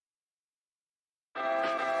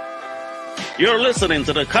You're listening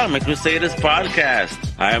to the Comic Crusaders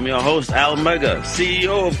podcast. I am your host, Al Mega,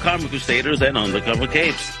 CEO of Comic Crusaders and Undercover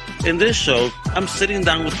Capes. In this show, I'm sitting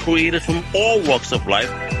down with creators from all walks of life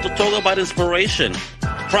to talk about inspiration,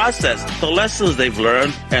 process, the lessons they've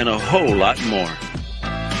learned, and a whole lot more.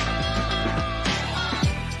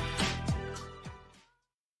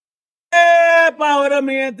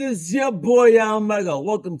 This is your boy Al Mega.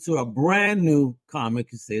 Welcome to a brand new Comic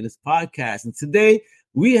Crusaders podcast. And today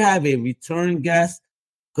we have a return guest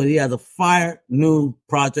because he has a fire new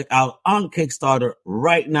project out on Kickstarter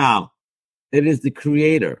right now. It is the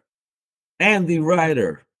creator and the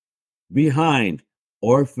writer behind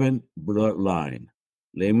Orphan Bloodline.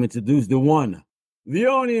 Let me introduce the one, the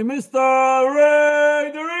only Mr.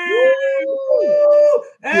 Ray Duree.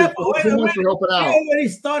 Thank you so much for helping out. He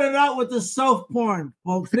started out with the self-porn,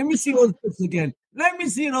 folks. Let me see those books again.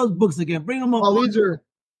 Bring them up. Oh, these are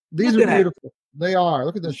beautiful. They are.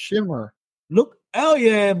 Look at the shimmer. Look, oh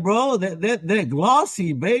yeah, bro. They're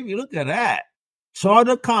glossy, baby. Look at that.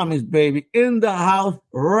 Charter Comics, baby, in the house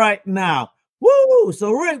right now. Woo!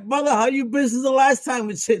 So, Rick, brother, how you been since the last time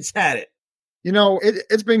we chit-chatted? You know,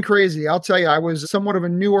 it's been crazy. I'll tell you, I was somewhat of a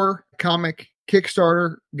newer comic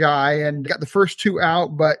Kickstarter guy and got the first two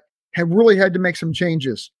out, but have really had to make some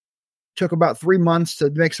changes. Took about 3 months to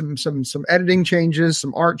make some editing changes,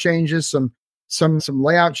 some art changes, some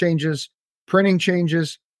layout changes, printing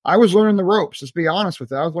changes. I was learning the ropes. Let's be honest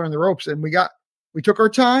with you. I was learning the ropes, and we took our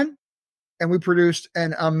time and we produced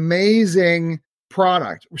an amazing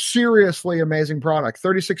product, seriously amazing product.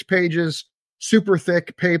 36 pages, super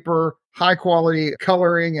thick paper, high quality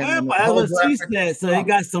coloring, and so it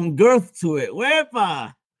got some girth to it.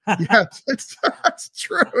 Yes, it's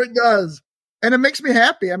true. It does, and it makes me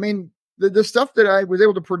happy. I mean, the stuff that I was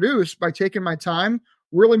able to produce by taking my time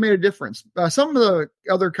really made a difference. Some of the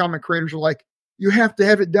other comic creators are like, you have to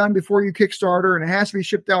have it done before you Kickstarter, and it has to be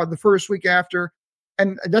shipped out the first week after.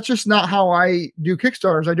 And that's just not how I do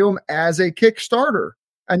Kickstarters. I do them as a Kickstarter,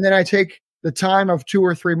 and then I take the time of 2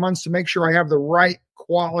 or 3 months to make sure I have the right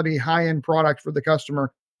quality high-end product for the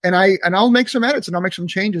customer. And I'll make some edits and I'll make some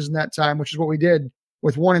changes in that time, which is what we did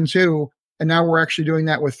with 1 and 2. And now we're actually doing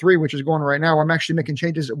that with 3, which is going right now. I'm actually making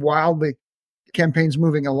changes while the campaign's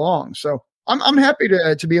moving along. So I'm happy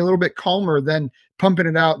to be a little bit calmer than pumping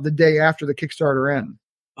it out the day after the Kickstarter ends.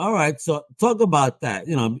 All right. So talk about that,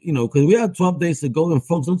 because we have 12 days to go, and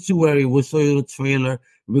folks, don't you worry. We'll show you the trailer.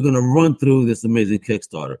 We're going to run through this amazing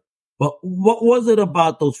Kickstarter. But what was it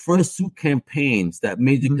about those first 2 campaigns that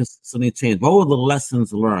made you consistently change? What were the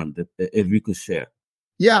lessons learned, if you could share?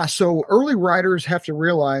 Yeah, so early writers have to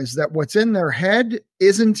realize that what's in their head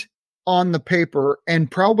isn't on the paper and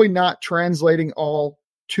probably not translating all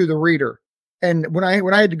to the reader. And when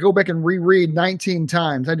I had to go back and reread 19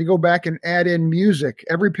 times, I had to go back and add in music.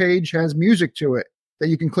 Every page has music to it that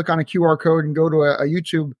you can click on a QR code and go to a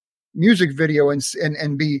YouTube music video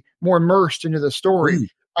and be more immersed into the story.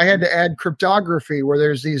 I had to add cryptography where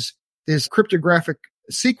there's these cryptographic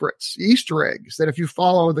secrets, Easter eggs, that if you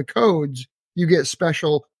follow the codes, you get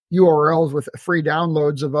special URLs with free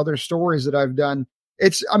downloads of other stories that I've done.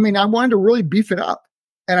 I wanted to really beef it up.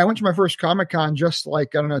 And I went to my first Comic-Con just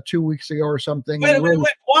 2 weeks ago or something. Wait,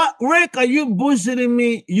 what? Rick, are you bullshitting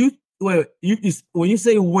me? When you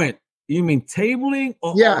say went, you mean tabling?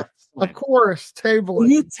 Yeah. Of course, tabling.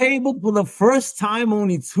 You tabled for the first time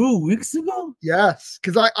only 2 weeks ago? Yes,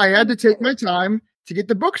 because I had to take my time to get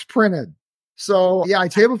the books printed. So yeah, I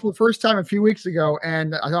tabled for the first time a few weeks ago,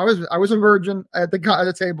 and I was a virgin at the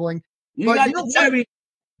tabling.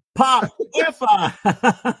 Pop.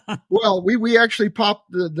 Well, we actually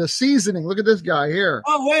popped the seasoning. Look at this guy here.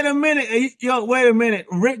 Oh, wait a minute.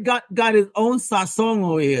 Rick got his own sazon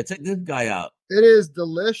over here. Check this guy out. It is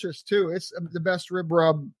delicious too. It's the best rib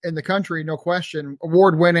rub in the country, no question.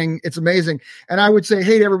 Award winning. It's amazing. And I would say,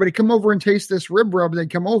 hey, to everybody, come over and taste this rib rub. They'd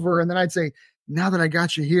come over, and then I'd say, now that I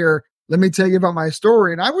got you here, let me tell you about my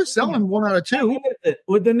story. And I was selling 1 out of 2.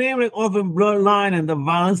 With the name like Orphan Bloodline and the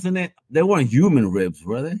violence in it, they weren't human ribs,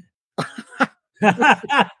 were they?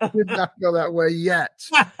 Did not go that way yet.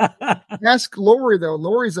 Ask Lori though.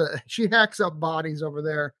 She hacks up bodies over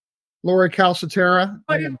there. Lori Calcetera.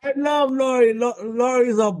 I love Lori.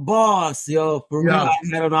 Lori's a boss, yo. For me, I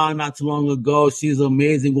had her on not too long ago. She's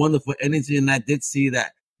amazing, wonderful energy, and I did see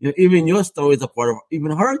that. Even your story is a part of even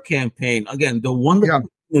her campaign. Again, the wonderful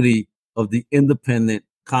community of the independent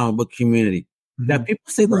comic book community that people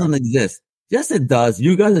say doesn't exist. Yes, it does.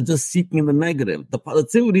 You guys are just seeking the negative. The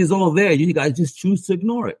positivity is all there. You guys just choose to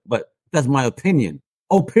ignore it. But that's my opinion.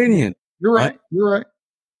 You're right. You're right.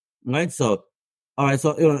 Right. So, all right.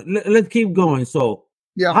 So let's keep going. So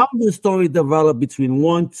Yeah. How did the story develop between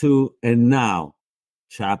 1, 2, and now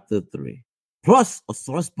chapter 3? Plus a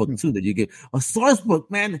source book too that you get. A source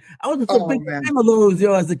book, man. I was just a big fan of those,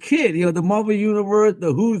 as a kid. The Marvel Universe,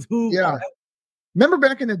 the Who's Who. Yeah. Remember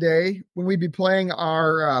back in the day when we'd be playing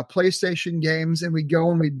our PlayStation games and we'd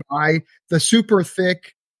go and we'd buy the super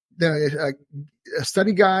thick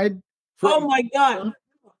study guide. Oh my God.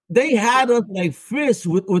 They had us like fish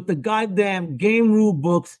with the goddamn game rule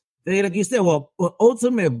books. They, like you said,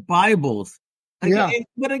 ultimate Bibles.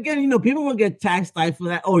 But again, people will get taxed for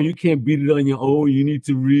that. Oh, you can't beat it on your own. You need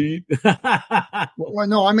to read. Well,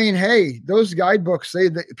 no, I mean, hey, those guidebooks,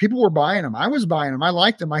 people were buying them. I was buying them. I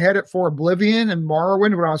liked them. I had it for Oblivion and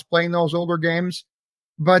Morrowind when I was playing those older games.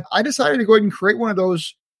 But I decided to go ahead and create one of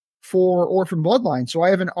those for Orphan Bloodline. So I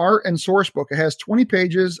have an art and source book. It has 20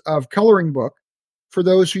 pages of coloring book for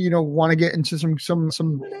those who, want to get into some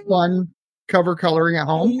fun cover coloring at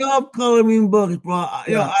home. I love coloring books, bro.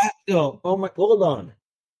 Oh my, hold on.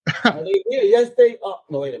 Are they here? Yes, they are.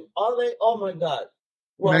 No, wait a minute. Are they? Oh my God.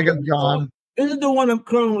 Well, Mega John. This is the one I'm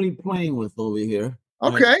currently playing with over here.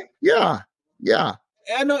 Okay. Right? Yeah. Yeah.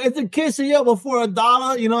 I know it's a kid, so but for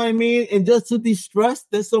 $1, you know what I mean? And just to de-stress,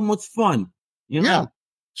 there's so much fun. Yeah.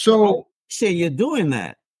 So you're doing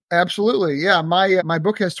that. Absolutely. Yeah. My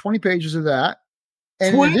book has 20 pages of that.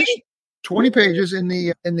 And 20 pages in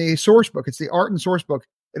the source book. It's the art and source book.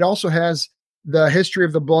 It also has the history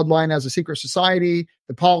of the bloodline as a secret society,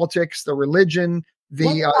 the politics, the religion.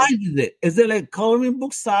 What size is it? Is it like coloring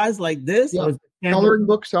book size like this? Yeah, coloring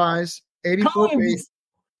book size, 84 pages.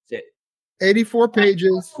 84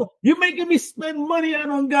 pages. You're making me spend money I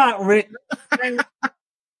don't got, Rick.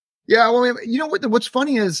 Yeah, well, what's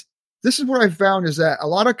funny is this is what I've found is that a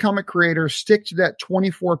lot of comic creators stick to that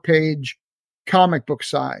 24-page comic book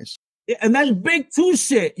size. Yeah, and that's big two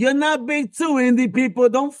shit. You're not big two, indie people.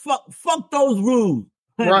 Don't fuck those rules.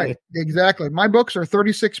 Right, exactly. My books are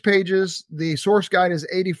 36 pages. The source guide is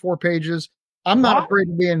 84 pages. I'm not afraid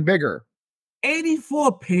of being bigger.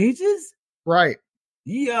 84 pages? Right.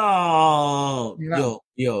 Yo.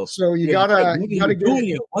 So you gotta get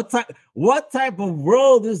it. What type of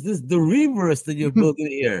world is this the reverse that you're building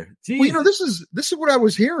here? Jeez. Well, this is what I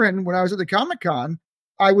was hearing when I was at the Comic-Con.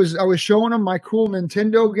 I was showing them my cool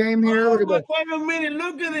Nintendo game here. Wait a minute!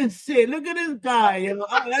 Look at this shit! Look at this guy!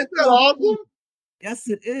 That's awesome. Yes,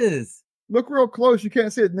 it is. Look real close. You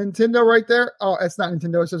can't see it. Nintendo right there. Oh, it's not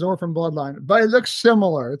Nintendo. It says Orphan Bloodline, but it looks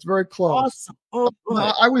similar. It's very close.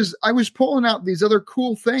 Awesome. I was pulling out these other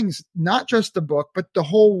cool things, not just the book, but the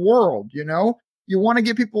whole world. You want to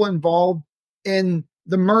get people involved in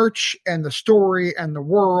the merch and the story and the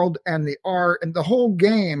world and the art and the whole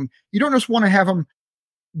game. You don't just want to have them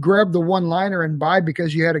grab the one-liner and buy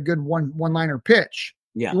because you had a good one-liner pitch.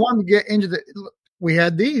 Yeah. You want them to get into we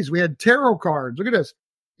had tarot cards. Look at this.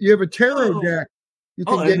 You have a tarot deck. You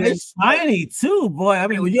can get it's shiny too, boy. I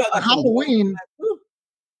mean,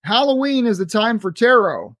 Halloween is the time for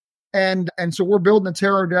tarot. And so we're building a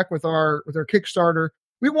tarot deck with our Kickstarter.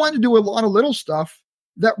 We wanted to do a lot of little stuff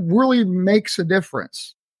that really makes a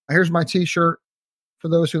difference. Here's my t-shirt for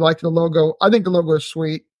those who like the logo. I think the logo is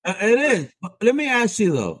sweet. It is. But let me ask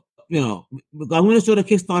you though, I'm going to show the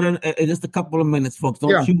Kickstarter in just a couple of minutes, folks.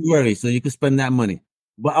 Don't you worry, so you can spend that money.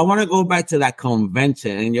 But I want to go back to that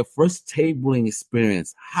convention and your first tabling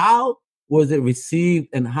experience. How was it received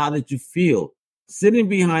and how did you feel sitting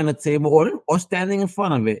behind a table or standing in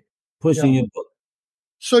front of it, pushing your book?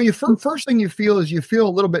 So first thing you feel is you feel a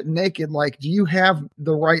little bit naked. Like, do you have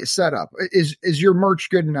the right setup? Is your merch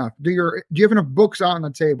good enough? Do you have enough books out on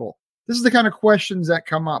the table? This is the kind of questions that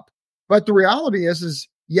come up. But the reality is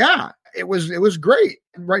yeah, it was great.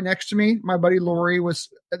 Right next to me, my buddy Lori was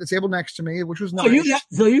at the table next to me, which was nice.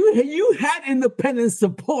 So you had independent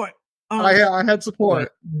support. I had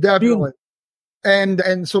support, definitely.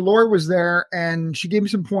 And so Lori was there and she gave me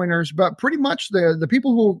some pointers, but pretty much the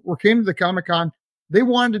people who came to the Comic-Con, they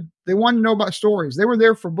wanted to know about stories. They were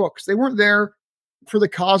there for books. They weren't there for the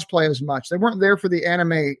cosplay as much. They weren't there for the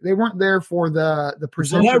anime. They weren't there for the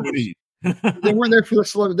presenters. They weren't there for the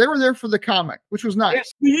celebrity. They were there for the comic, which was nice. Yeah,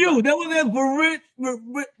 for you, they were there for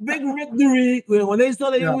Big Rick Duree. When they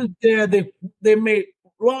saw that he was there, they made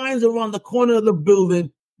lines around the corner of the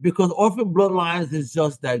building because Orphan Bloodlines is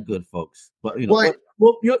just that good, folks. But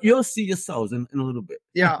you'll see yourselves in a little bit.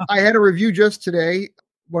 Yeah, I had a review just today.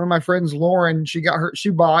 One of my friends, Lauren, she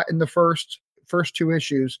bought in the first two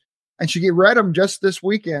issues, and she read them just this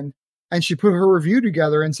weekend, and she put her review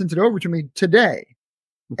together and sent it over to me today.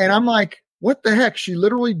 And I'm like, what the heck? She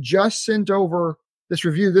literally just sent over this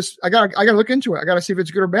review. I gotta look into it. I gotta see if it's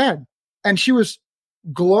good or bad. And she was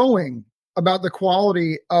glowing about the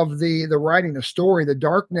quality of the writing, the story, the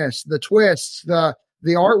darkness, the twists, the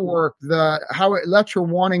artwork, how it left her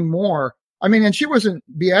wanting more. I mean, and she wasn't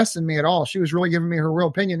BSing me at all. She was really giving me her real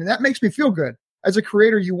opinion. And that makes me feel good. As a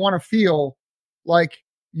creator, you want to feel like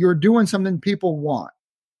you're doing something people want.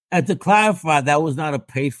 And to clarify, that was not a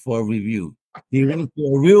paid for review. He went to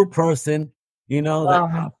a real person,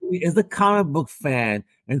 that is a comic book fan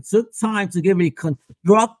and took time to give a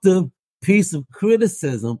constructive piece of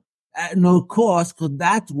criticism at no cost, because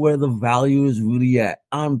that's where the value is really at.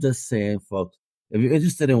 I'm just saying, folks, if you're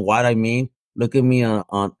interested in what I mean, look at me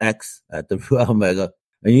on X at the Real Omega,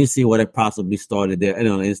 and you see what I possibly started there, and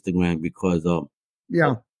on Instagram, because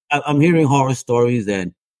I'm hearing horror stories,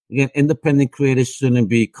 and again, independent creators shouldn't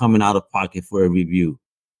be coming out of pocket for a review,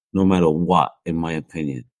 no matter what, in my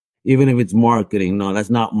opinion. Even if it's marketing, no,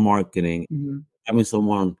 that's not marketing. Mm-hmm. Having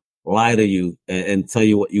someone lie to you and tell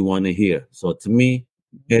you what you want to hear. So to me,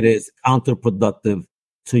 it is counterproductive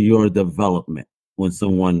to your development when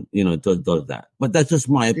someone, does that. But that's just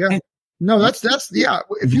my opinion. No, that's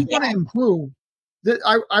if you want to improve,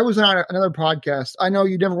 I was on another podcast. I know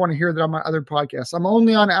you never want to hear that I'm on other podcasts. I'm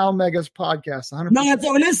only on Al Mega's podcast. 100%.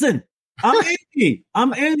 No, listen,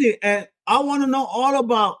 I'm Andy, and I want to know all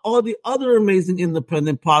about all the other amazing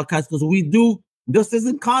independent podcasts, because we do, just as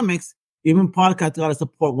in comics, even podcasts got to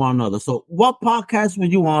support one another. So what podcast were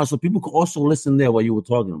you on so people could also listen there what you were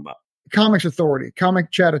talking about? Comics Authority,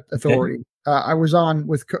 Comic Chat Authority. Okay. I was on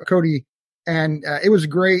with Cody, and it was a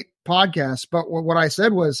great podcast. But what I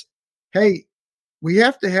said was, hey, we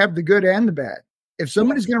have to have the good and the bad. If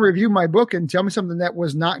somebody's going to review my book and tell me something that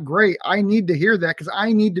was not great, I need to hear that, because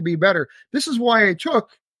I need to be better. This is why I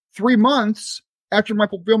took 3 months after my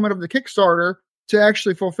fulfillment of the Kickstarter to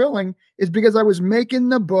actually fulfilling, is because I was making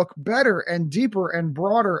the book better and deeper and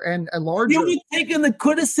broader and larger. You're taking the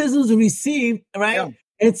criticisms received, right?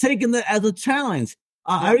 And taking that as a challenge.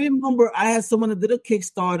 I remember I had someone that did a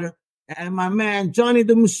Kickstarter, and my man, Johnny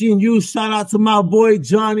the Machine U, shout out to my boy,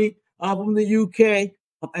 Johnny, from the UK.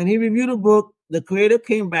 And he reviewed the book. The creator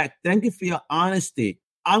came back. Thank you for your honesty.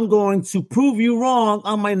 I'm going to prove you wrong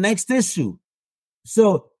on my next issue.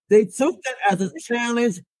 So they took that as a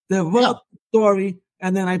challenge, developed the story,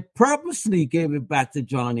 and then I purposely gave it back to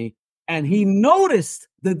Johnny, and he noticed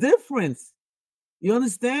the difference. You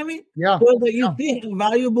understand me? Yeah. So that you see how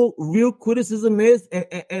valuable real criticism is, and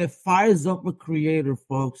it fires up a creator,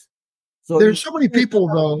 folks. So there's so many people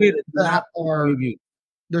though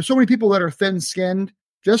there's so many people that are thin-skinned.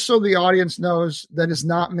 Just so the audience knows that it's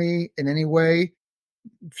not me in any way.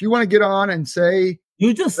 If you want to get on and say,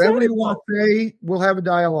 you just said it, want to say, we'll have a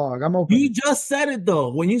dialogue. I'm open. You just said it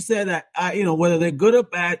though. When you said that, whether they're good or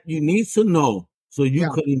bad, you need to know so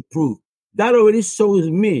you could improve. That already shows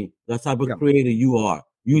me the type of creator you are.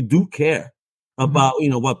 You do care about,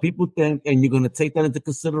 what people think, and you're going to take that into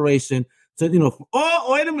consideration. So, oh,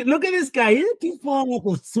 wait a minute. Look at this guy. He keeps falling up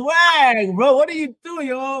with swag, bro. What are you doing,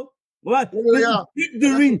 yo? What?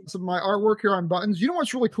 Duree. Some of my artwork here on buttons. You know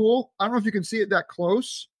what's really cool? I don't know if you can see it that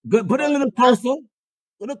close. Good. Put it a little closer.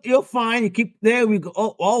 Look, you're fine. You keep there. We go.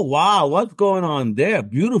 Oh, wow. What's going on there?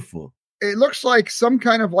 Beautiful. It looks like some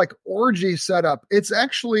kind of like orgy setup. It's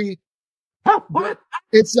actually. What?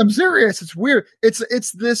 I'm serious. It's weird.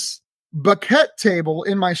 It's this baquette table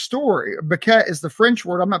in my story. Baquette is the French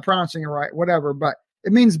word. I'm not pronouncing it right. Whatever, but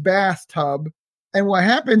it means bathtub. And what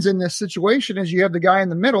happens in this situation is you have the guy in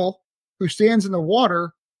the middle who stands in the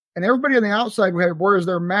water, and everybody on the outside wears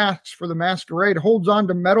their masks for the masquerade, holds on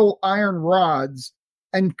to metal iron rods,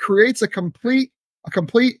 and creates a complete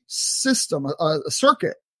system, a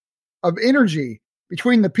circuit of energy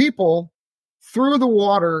between the people through the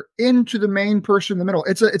water into the main person in the middle.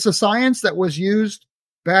 It's a science that was used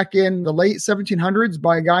back in the late 1700s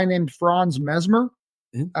by a guy named Franz Mesmer.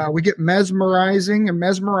 We get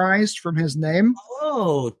mesmerized from his name.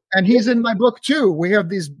 Oh, and he's in my book too. We have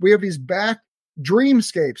these back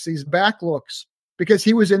dreamscapes, these back looks, because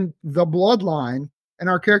he was in the bloodline, and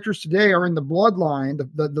our characters today are in the bloodline,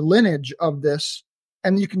 the lineage of this,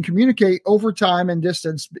 and you can communicate over time and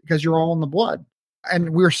distance because you're all in the blood.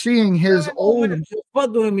 And we're seeing his old.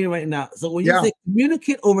 Fuck with me right now. So when you say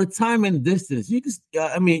communicate over time and distance, you just,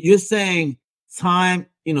 you're saying time,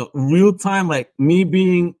 real time, like me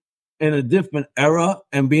being in a different era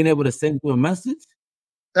and being able to send you a message.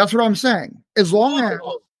 That's what I'm saying. As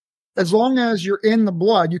long as you're in the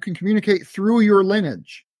blood, you can communicate through your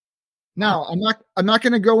lineage. Now, I'm not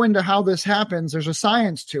going to go into how this happens. There's a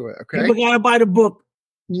science to it. Okay, people gotta buy the book.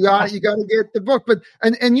 You got to get the book. But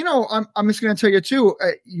and I'm just going to tell you too.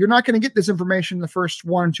 You're not going to get this information in the first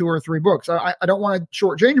 1, 2, or 3 books. I don't want to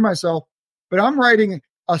shortchange myself, but I'm writing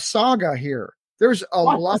a saga here. There's a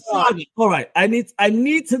lot. All right, I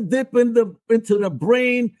need to dip into the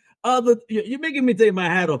brain. You're making me take my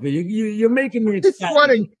hat off here. You're making me excited.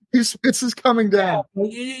 He's sweating. This is coming down.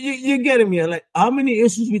 You're getting me. Like, how many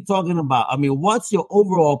issues we talking about? I mean, what's your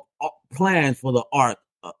overall plan for the art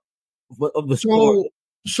of the story?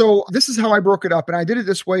 So this is how I broke it up, and I did it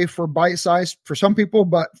this way for bite size for some people,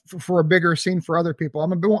 but for a bigger scene for other people.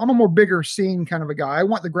 I'm a more bigger scene kind of a guy. I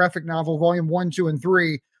want the graphic novel volume 1, 2, and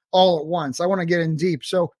 3 all at once. I want to get in deep.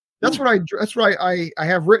 So that's what I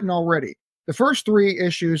have written already. The first 3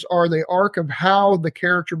 issues are the arc of how the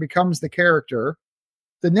character becomes the character.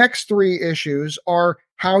 The next 3 issues are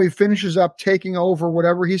how he finishes up taking over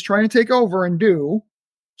whatever he's trying to take over and do.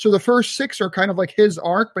 So the first 6 are kind of like his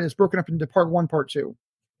arc, but it's broken up into part 1, part 2.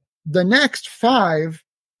 The next 5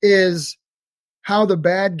 is how the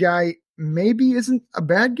bad guy maybe isn't a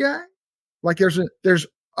bad guy. Like there's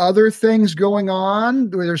other things going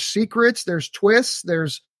on. There's secrets, there's twists,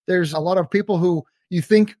 there's a lot of people who you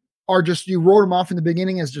think are just, you wrote them off in the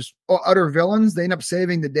beginning as just utter villains. They end up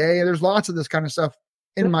saving the day. There's lots of this kind of stuff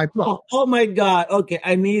in my book. Oh my God. Okay.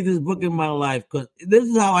 I need this book in my life because this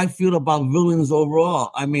is how I feel about villains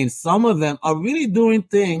overall. I mean, some of them are really doing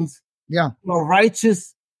things for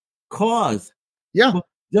righteous cause. Yeah.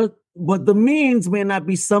 But the means may not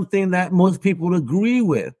be something that most people agree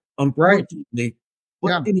with, unfortunately.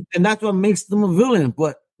 Right. And that's what makes them a villain.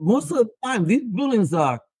 But most of the time, these villains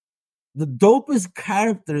are the dopest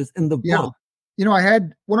characters in the book. You know, I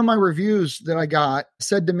had one of my reviews that I got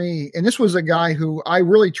said to me, and this was a guy who I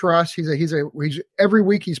really trust. He's every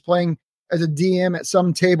week he's playing as a DM at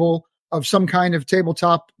some table of some kind of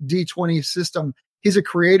tabletop D20 system. He's a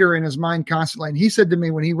creator in his mind constantly. And he said to me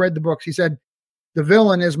when he read the books, he said, the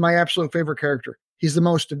villain is my absolute favorite character. He's the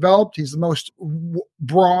most developed. He's the most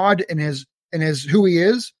broad in his who he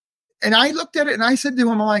is. And I looked at it and I said to him,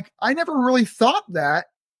 I'm like, I never really thought that.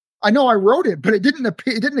 I know I wrote it, but it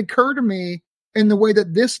didn't occur to me in the way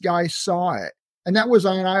that this guy saw it. And that was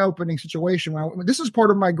an eye-opening situation. This is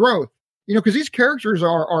part of my growth, you know, because these characters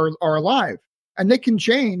are alive and they can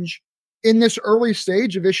change in this early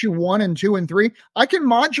stage of issue 1 and 2 and 3. I can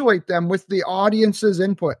modulate them with the audience's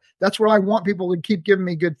input. That's what I want people to keep giving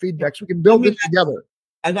me good feedback so we can build this together.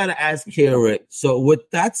 I got to ask here, Rick. So with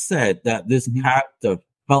that said, that this character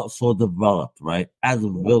felt so developed, right, as a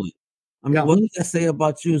villain. I mean, what does that say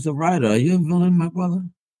about you as a writer? Are you a villain, my brother?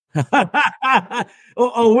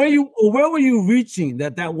 or where were you reaching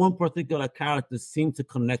that one particular character seemed to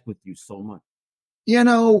connect with you so much? You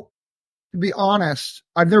know, to be honest,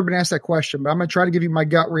 I've never been asked that question, but I'm going to try to give you my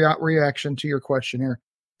gut reaction to your question here.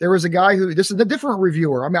 There was a guy this is a different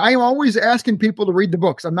reviewer. I mean, I am always asking people to read the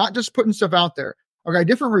books. I'm not just putting stuff out there. Okay,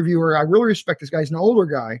 different reviewer. I really respect this guy. He's an older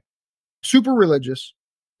guy, super religious,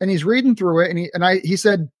 and he's reading through it. And he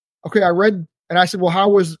said, okay, I read, and I said, well, how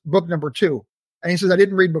was book number 2? And he says, I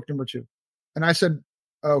didn't read book number 2. And I said,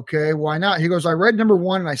 okay, why not? He goes, I read number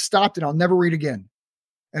 1 and I stopped and I'll never read again.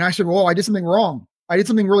 And I said, well, I did something wrong. I did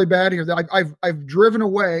something really bad here. I've driven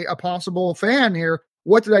away a possible fan here.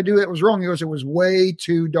 What did I do that was wrong? He goes, it was way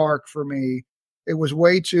too dark for me. It was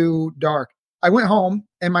way too dark. I went home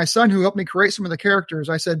and my son, who helped me create some of the characters,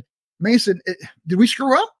 I said, Mason, did we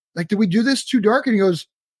screw up? Like, did we do this too dark? And he goes,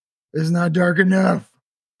 it's not dark enough.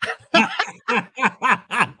 How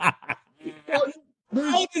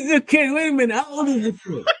old is your kid? Wait a minute. How old is your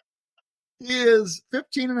kid? He is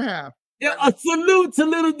 15 and a half. Yeah, a salute to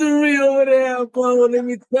little Duree over there. Well, let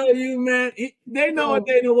me tell you, man. They know what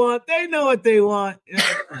they want. They know what they want.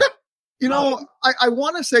 You know, I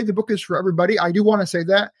want to say the book is for everybody. I do want to say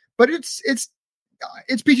that, but it's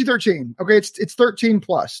PG-13. Okay, it's 13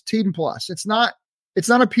 plus, teen plus. It's not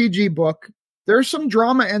a PG book. There's some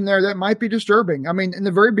drama in there that might be disturbing. I mean, in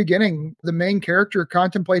the very beginning, the main character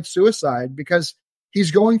contemplates suicide because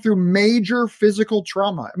he's going through major physical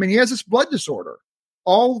trauma. I mean, he has this blood disorder.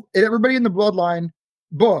 Everybody in the Bloodline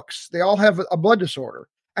books, they all have a blood disorder,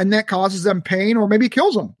 and that causes them pain or maybe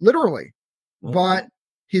kills them, literally. Okay. But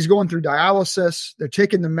he's going through dialysis. They're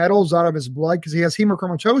taking the metals out of his blood because he has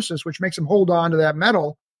hemochromatosis, which makes him hold on to that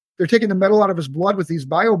metal. They're taking the metal out of his blood with these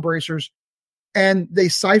biobracers, and they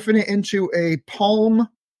siphon it into a palm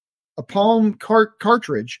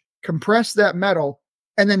cartridge, compress that metal,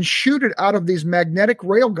 and then shoot it out of these magnetic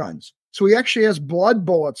rail guns. So he actually has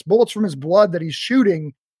bullets from his blood that he's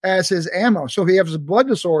shooting as his ammo. So he has a blood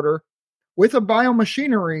disorder with a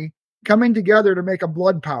biomachinery coming together to make a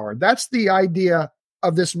blood power. That's the idea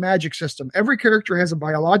of this magic system. Every character has a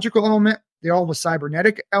biological element. They all have a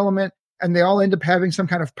cybernetic element, and they all end up having some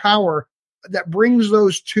kind of power that brings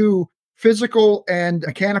those two physical and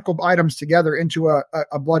mechanical items together into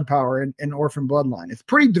a blood power and orphan bloodline. It's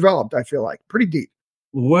pretty developed, I feel like, pretty deep.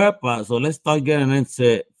 Wepa. So let's start getting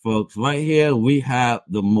into it, folks. Right here, we have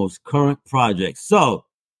the most current project. So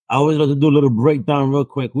I always like to do a little breakdown real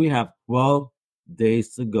quick. We have 12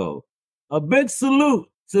 days to go. A big salute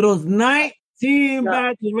to those 19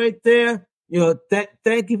 batches right there.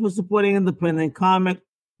 Thank you for supporting independent comic.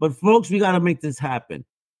 But folks, we got to make this happen.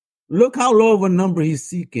 Look how low of a number he's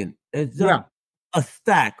seeking. It's just a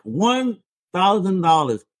stack,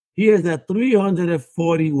 $1,000. He is at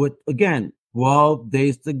 340 with, again, 12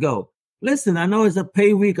 days to go. Listen, I know it's a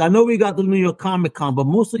pay week. I know we got the New York Comic Con, but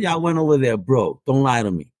most of y'all went over there, bro. Don't lie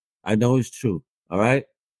to me. I know it's true. All right.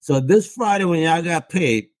 So this Friday, when y'all got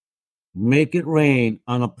paid, make it rain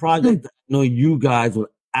on a project that I know you guys will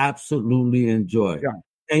absolutely enjoy. Yeah.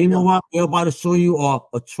 And you know what? We're about to show you off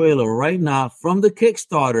a trailer right now from the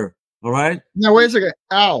Kickstarter. All right. Now, wait a second.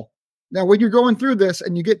 Al. Now, when you're going through this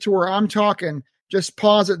and you get to where I'm talking, just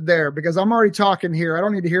pause it there because I'm already talking here. I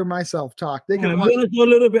don't need to hear myself talk. They can do a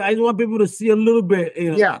little bit. I just want people to see a little bit,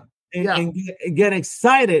 and get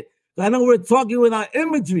excited. I know we're talking without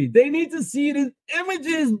imagery. They need to see the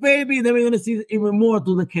images, baby. Then we're going to see even more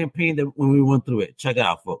through the campaign than when we went through it. Check it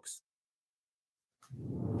out, folks.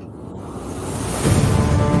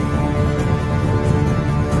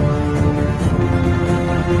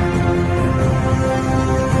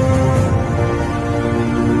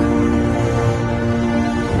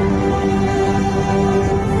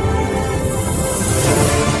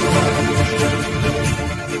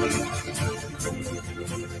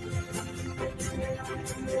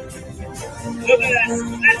 Look at that.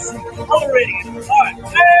 That's already. All right.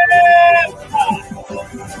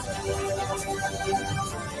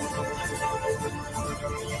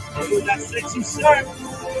 Look at that sexy shirt.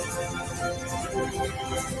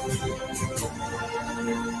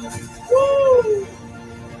 Woo!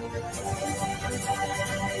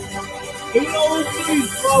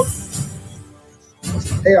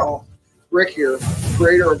 Hey all, Rick here,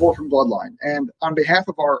 creator of Orphan Bloodline, and on behalf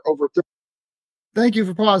of our over 30. Thank you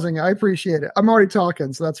for pausing. I appreciate it. I'm already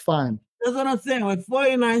talking, so that's fine. That's what I'm saying. We're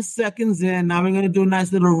 49 seconds in. Now we're going to do a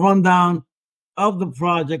nice little rundown of the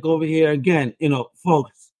project over here. Again,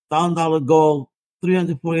 folks, $1,000 goal,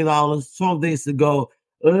 $340, 12 days to go.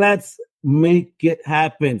 Let's make it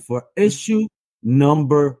happen for issue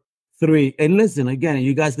number 3. And listen, again,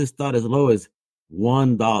 you guys can start as low as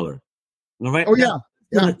 $1. All right? Oh, yeah.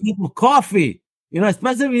 A cup of coffee.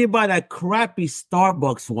 Especially if you buy that crappy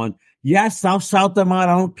Starbucks one. Yes, I'll shout them out.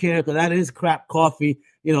 I don't care because that is crap coffee.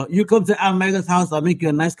 You come to Almega's house, I'll make you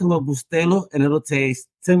a nice cup of Bustelo, and it'll taste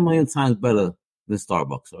 10 million times better than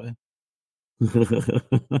Starbucks, right?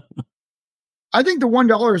 I think the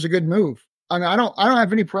 $1 is a good move. I mean, I don't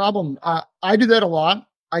have any problem. I do that a lot.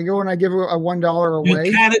 I go and I give a $1 away.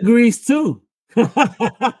 Your cat agrees too.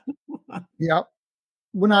 Yep.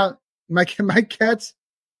 When my cat's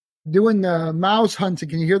doing the mouse hunting.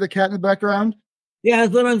 Can you hear the cat in the background? Yeah,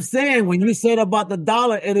 that's what I'm saying. When you said about the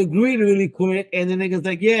 $1, it agreed really quick. And the nigga's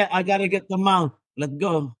like, yeah, I got to get the mouse. Let's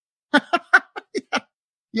go.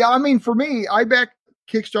 Yeah, I mean, for me, I back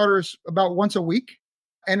Kickstarters about once a week.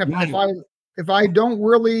 And if I don't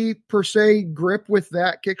really, per se, grip with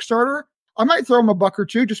that Kickstarter, I might throw them a buck or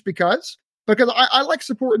two just because I like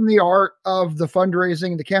supporting the art of the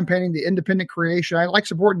fundraising, the campaigning, the independent creation. I like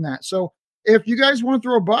supporting that. So if you guys want to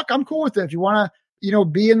throw a buck, I'm cool with it. If you want to,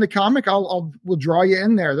 be in the comic, we'll draw you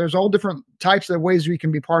in there. There's all different types of ways we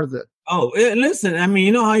can be part of it. Oh, listen, I mean,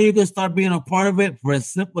 you know how you can start being a part of it for as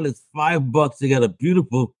simple as $5 to get a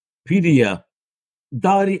beautiful PDF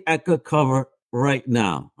Dottie Ecker cover right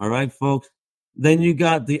now. All right, folks. Then you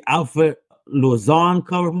got the Alfred Luzon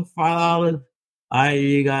cover for $5.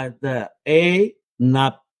 You got the A.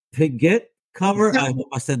 Napiget cover. I hope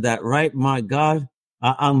I said that right. My God,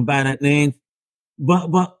 I'm bad at names.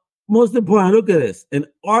 But most important, look at this. An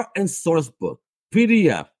art and source book,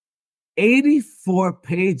 PDF, 84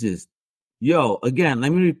 pages. Yo, again,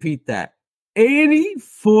 let me repeat that.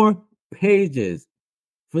 84 pages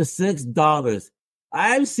for $6.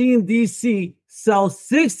 I've seen DC sell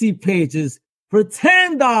 60 pages for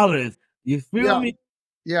 $10. You feel me?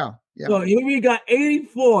 Yeah. So here we got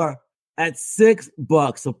 84 at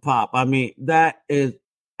 $6 a pop. I mean, that is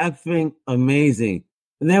effing amazing.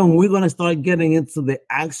 And then we're going to start getting into the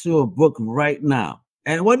actual book right now.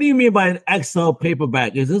 And what do you mean by an XL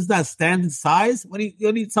paperback? Is this that standard size? What are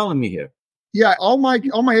you telling me here? Yeah, all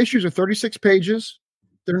my issues are 36 pages.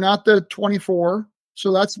 They're not the 24.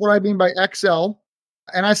 So that's what I mean by XL.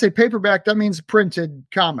 And I say paperback, that means printed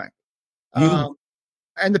comic. And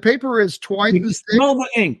the paper is twice as thick. Nova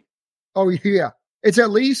ink. Oh, yeah. It's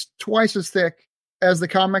at least twice as thick as the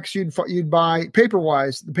comics you'd buy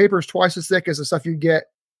paper-wise. The paper is twice as thick as the stuff you get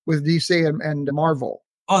with DC and Marvel.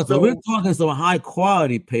 Oh, so we're talking some high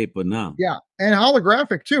quality paper now. Yeah, and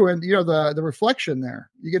holographic too, and the reflection there,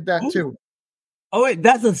 you get that too. Oh wait,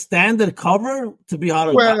 that's a standard cover to be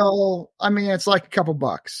holographic. Well, I mean, it's like a couple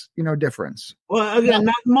bucks, difference. Well, again,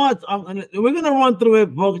 not much. We're gonna run through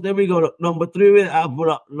it, folks. There we go. Number 3, I put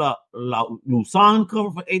up La Lusan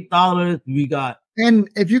cover for $8. We got. And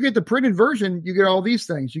if you get the printed version, you get all these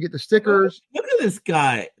things. You get the stickers. Look at this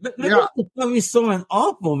guy. Look at the stuff he's showing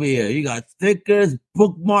off over here. You got stickers,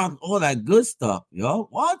 bookmarks, all that good stuff. Yo,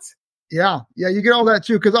 what? Yeah, you get all that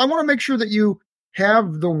too. Because I want to make sure that you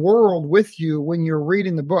have the world with you when you're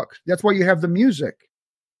reading the book. That's why you have the music.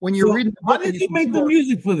 When you're reading the book. How did you make the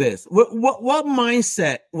music for this? What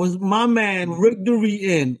mindset was my man Rick Duree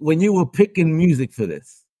in when you were picking music for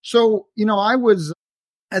this? So,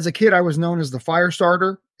 as a kid, I was known as the fire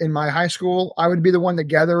starter in my high school. I would be the one to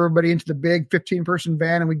gather everybody into the big 15-person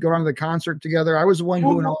van and we'd go on to the concert together. I was the one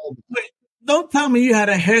doing all of it. Wait, don't tell me you had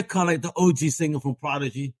a haircut like the OG singer from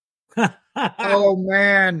Prodigy. Oh,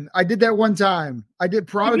 man. I did that one time. I did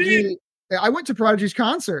Prodigy. I went to Prodigy's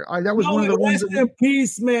concert. That was one of the ones. Rest in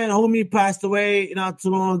peace, man. Homie passed away not too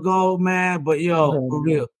long ago, man. But for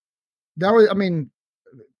real. That was,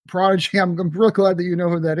 Prodigy. I'm real glad that you know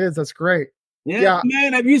who that is. That's great. Yeah,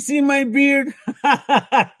 man. Have you seen my beard?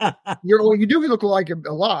 You do look like him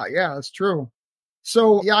a lot. Yeah, that's true.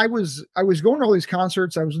 So I was going to all these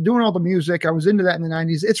concerts. I was doing all the music. I was into that in the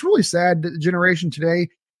 90s. It's really sad that the generation today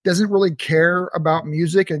doesn't really care about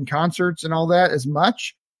music and concerts and all that as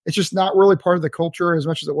much. It's just not really part of the culture as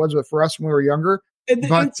much as it was for us when we were younger. And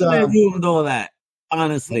the internet ruined all that.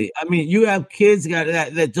 Honestly, you have kids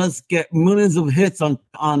that just get millions of hits on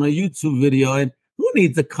a YouTube video, and who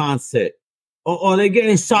needs a concert? Or they're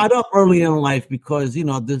getting shot up early in life because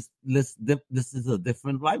this is a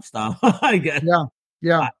different lifestyle. I guess.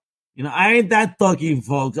 Yeah. I ain't that thuggy,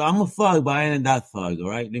 folks. I'm a thug, but I ain't that thug.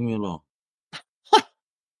 All right, leave me alone.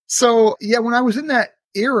 So when I was in that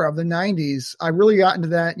era of the 90s, I really got into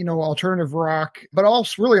that alternative rock, but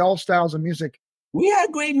really all styles of music. We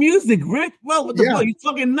had great music, Rick. Well, you're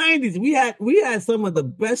talking 90s. We had some of the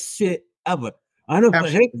best shit ever. I know for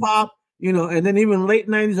hip hop. And then even late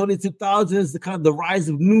 90s, early 2000s, the rise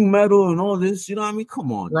of new metal and all this,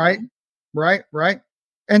 come on. Right.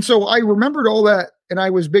 And so I remembered all that, and I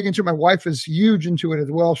was big into it. My wife is huge into it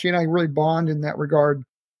as well. She and I really bond in that regard.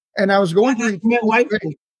 And I was going through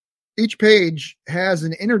each page has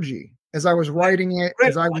an energy as I was writing it.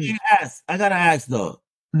 Rick, I gotta ask though,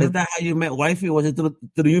 is that how you met wifey? Was it through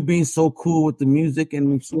you being so cool with the music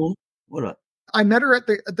and so? What up? I met her at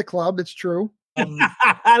the club. It's true. Look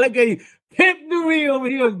at you, Pimp Duree over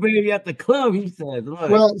here, baby, at the club. He says, look.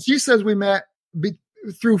 Well, she says we met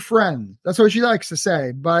through friends. That's what she likes to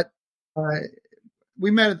say. But we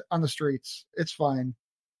met on the streets. It's fine.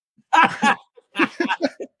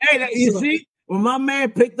 Hey, you see, when my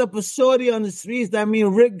man picked up a shorty on the streets, that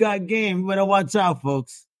means Rick got game. You better watch out,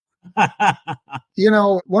 folks. One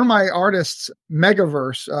of my artists,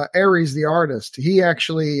 Megaverse, Aries the artist, he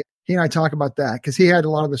and I talk about that because he had a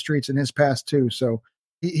lot of the streets in his past too. So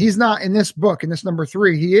he's not in this book, in this number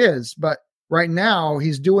 3, he is, but right now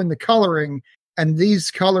he's doing the coloring, and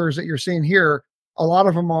these colors that you're seeing here, a lot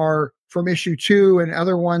of them are from issue 2 and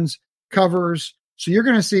other ones covers. So you're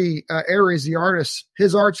going to see Aries, the artist,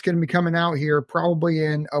 his art's going to be coming out here probably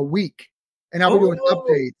in a week, and I'll be doing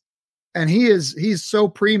updates. And he's so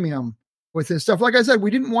premium with his stuff. Like I said,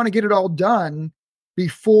 we didn't want to get it all done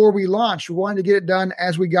before we launched. We wanted to get it done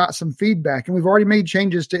as we got some feedback, and we've already made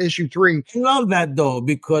changes to issue 3. I love that though,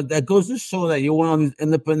 because that goes to show that you're one of these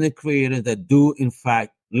independent creators that do, in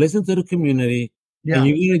fact, listen to the community, and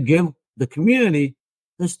you're going to give the community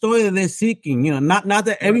the story that they're seeking. Not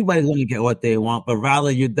that everybody's going to get what they want, but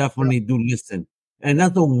rather you definitely do listen, and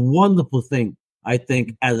that's a wonderful thing. I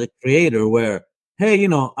think as a creator, where hey,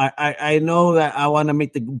 I know that I want to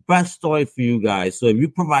make the best story for you guys. So if you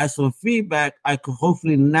provide some feedback, I could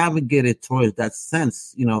hopefully navigate it towards that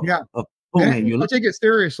sense, of I take it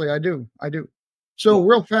seriously. I do. So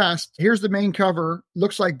real fast, here's the main cover.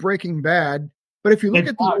 Looks like Breaking Bad. But if you look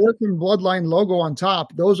at the Orphan Bloodline logo on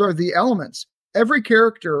top, those are the elements. Every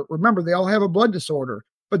character, remember, they all have a blood disorder,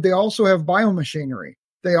 but they also have biomachinery.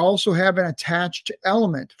 They also have an attached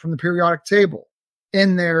element from the periodic table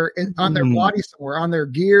on their body somewhere, on their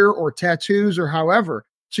gear or tattoos or however.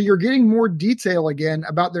 So you're getting more detail again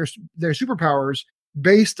about their superpowers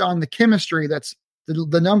based on the chemistry that's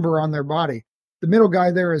the number on their body. The middle guy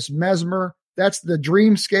there is Mesmer. That's the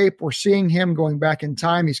dreamscape. We're seeing him going back in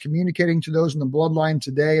time. He's communicating to those in the bloodline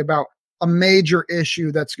today about a major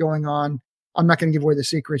issue that's going on. I'm not going to give away the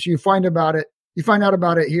secrets. You find out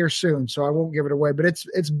about it here soon, so I won't give it away, but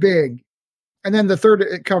it's big. And then the third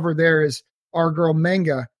cover there is our girl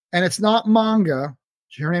Manga, and it's not manga.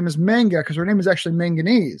 Her name is Manga because her name is actually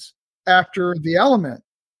manganese after the element.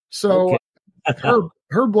 So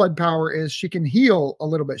her blood power is she can heal a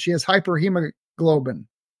little bit. She has hyperhemoglobin,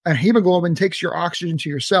 and hemoglobin takes your oxygen to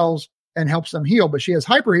your cells and helps them heal. But she has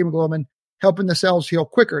hyperhemoglobin, helping the cells heal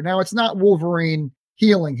quicker. Now it's not Wolverine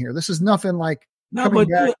healing here. This is nothing like dude,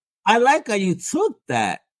 I like how you took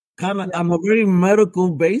that kind of on a very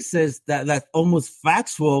medical basis that's almost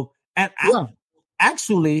factual and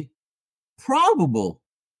actually probable.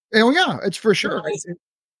 Oh yeah, it's for sure. A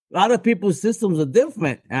lot of people's systems are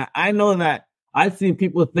different. I know that I've seen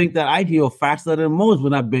people think that I heal faster than most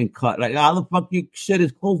when I've been cut. Like, how the fuck your shit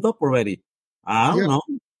is closed up already? I don't know.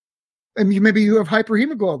 And maybe you have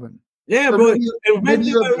hyperhemoglobin. Yeah, bro.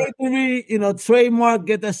 Trademark,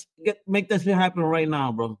 make that shit happen right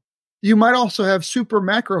now, bro. You might also have super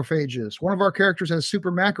macrophages. One of our characters has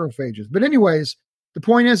super macrophages. But anyways, the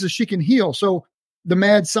point is she can heal. So the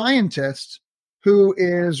mad scientist, who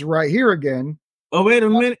is right here again. Oh, wait a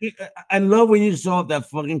minute. I love when you saw that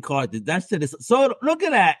fucking card. That shit is so, look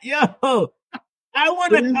at that. Yo, I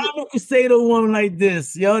want a comic Crusader woman like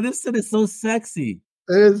this. Yo, this shit is so sexy.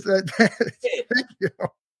 It is. Thank you.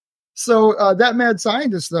 So that mad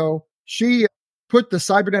scientist, though, she put the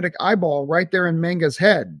cybernetic eyeball right there in Manga's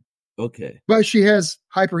head. Okay. But she has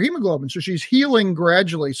hyperhemoglobin, so she's healing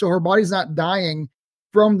gradually. So her body's not dying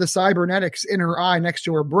from the cybernetics in her eye next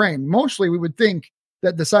to her brain. Mostly we would think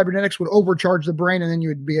that the cybernetics would overcharge the brain and then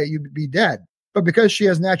you'd be dead. But because she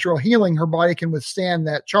has natural healing, her body can withstand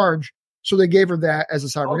that charge. So they gave her that as a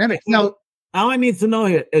cybernetic. Okay. Now, I need to know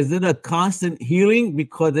here, is it a constant healing?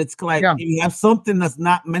 Because it's like you have something that's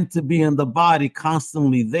not meant to be in the body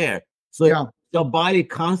constantly there. So your body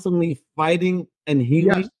constantly fighting and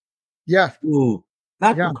healing. Yeah. Ooh,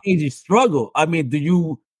 that's a crazy struggle. I mean, do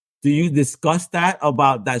you discuss that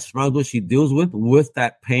about that struggle she deals with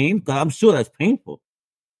that pain? Because I'm sure that's painful.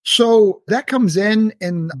 So that comes in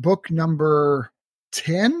book number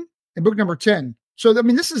 10. In book number 10. So I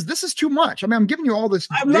mean, this is too much. I mean, I'm giving you all this.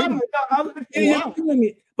 I'm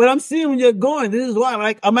but I'm seeing when you're going. This is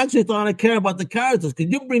why, I'm actually starting to care about the characters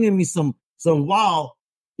because you're bringing me some wow,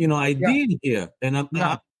 ideas here, and I'm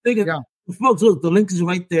thinking, folks, look, the link is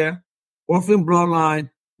right there. Orphan Bloodline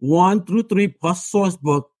 1 through 3 plus source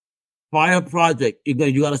book, Fire Project. You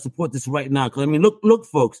got to support this right now because I mean, look,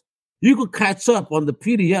 folks, you could catch up on the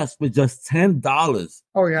PDFs for just $10.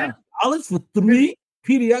 Oh yeah, $10 for 3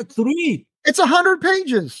 PDF 3. It's 100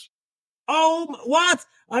 pages. Oh, what?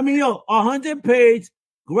 I mean, 100-page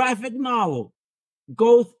graphic novel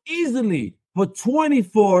goes easily for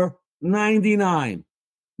 $24.99.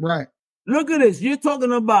 Right. Look at this. You're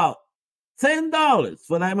talking about $10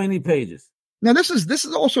 for that many pages. Now, this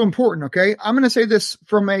is also important, okay? I'm going to say this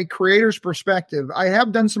from a creator's perspective. I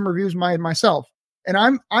have done some reviews myself, and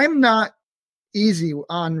I'm not easy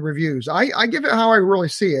on reviews. I give it how I really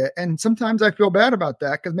see it, and sometimes I feel bad about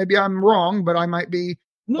that because maybe I'm wrong, but I might be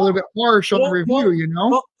a little bit harsh on the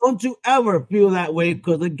review, Don't you ever feel that way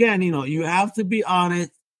because, again, you have to be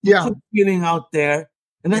honest. Put your feeling out there,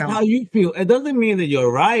 and that's how you feel. It doesn't mean that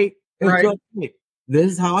you're right. It's just,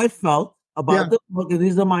 this is how I felt about the book, and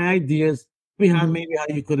these are my ideas behind maybe how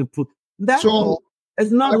you could improve.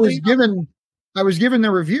 It's not. I was given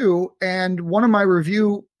the review, and one of my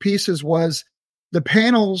review pieces was the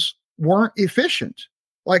panels weren't efficient.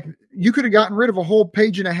 Like you could have gotten rid of a whole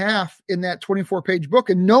page and a half in that 24-page book,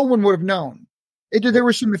 and no one would have known. There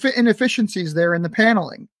were some inefficiencies there in the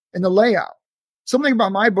paneling and the layout. Something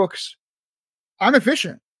about my books, I'm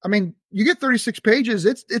efficient. I mean, you get 36 pages,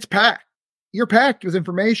 it's packed. You're packed with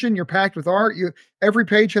information. You're packed with art. Every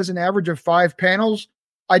page has an average of 5 panels.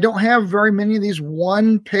 I don't have very many of these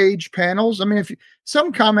 1-page panels. I mean,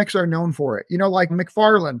 some comics are known for it, like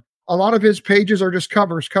McFarlane. A lot of his pages are just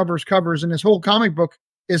covers, and his whole comic book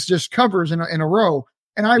is just covers in a row.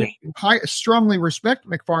 And I strongly respect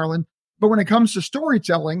McFarlane, but when it comes to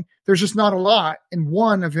storytelling, there's just not a lot in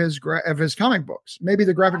one of his comic books. Maybe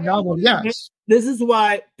the graphic novel, yes. This is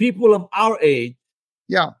why people of our age,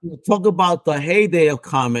 talk about the heyday of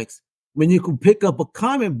comics when you could pick up a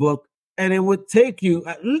comic book and it would take you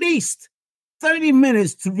at least 30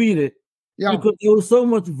 minutes to read it. Yeah. Because there was so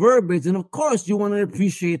much verbiage, and of course you want to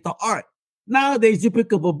appreciate the art. Nowadays, you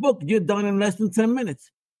pick up a book, you're done in less than 10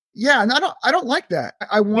 minutes. Yeah, and I don't like that.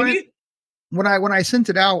 I want when I sent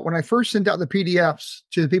it out, when I first sent out the PDFs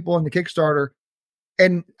to the people on the Kickstarter,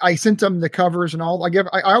 and I sent them the covers and all.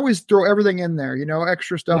 I always throw everything in there,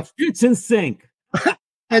 extra stuff. It's in sync.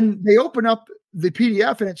 And they open up the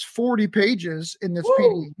PDF and it's 40 pages in this Woo.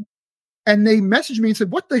 PDF. And they messaged me and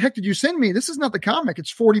said, "What the heck did you send me? This is not the comic.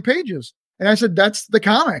 It's 40 pages." And I said, "That's the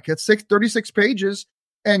comic. It's 36 pages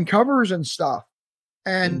and covers and stuff."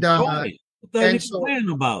 And what are you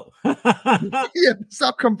complaining about? yeah,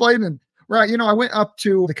 stop complaining. Right. You know, I went up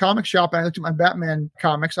to the comic shop and I looked at my Batman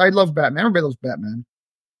comics. I love Batman. Everybody loves Batman.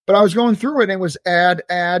 But I was going through it and it was ad,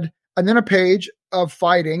 and then a page of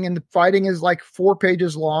fighting. And the fighting is like 4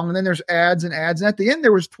 pages long. And then there's ads and ads. And at the end,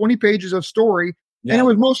 there was 20 pages of story. Yeah. And it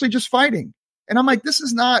was mostly just fighting. And I'm like, this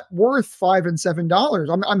is not worth $5 and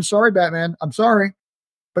 $7. I'm sorry, Batman. I'm sorry.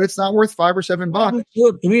 But it's not worth $5 or $7.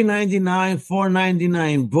 $3.99,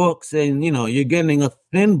 $4.99 books. And, you know, you're getting a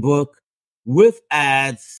thin book with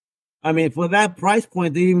ads. I mean, for that price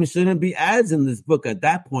point, there even shouldn't be ads in this book at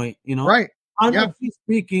that point, you know? Right. Honestly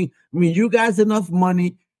speaking, I mean, you guys enough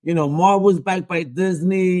money. You know, Marvel's backed by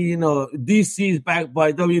Disney. You know, DC's backed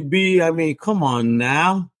by WB. I mean, come on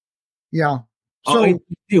now. Yeah. So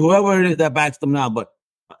whoever it is that backs them now, but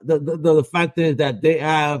the fact is that they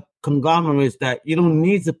have conglomerates that you don't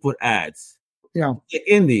need to put ads. Yeah. Like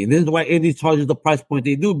Indie. This is why Indie charges the price point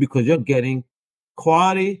they do, because you're getting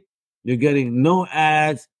quality, you're getting no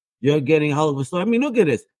ads, you're getting hell of a story. I mean, look at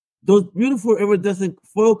this. Those beautiful iridescent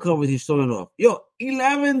foil covers he's showing off. Yo,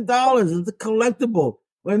 $11 is a collectible.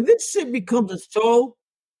 When this shit becomes a show,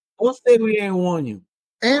 don't say we ain't warn you.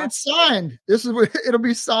 And it's signed. It'll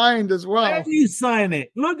be signed as well. How do you sign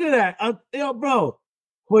it? Look at that. Yo, bro,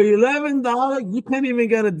 for $11, you can't even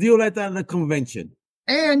get a deal like that at a convention.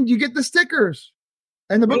 And you get the stickers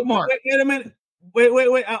and the bookmark. Wait a minute.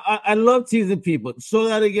 Wait. I love teasing people. Show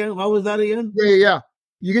that again. What was that again? Yeah.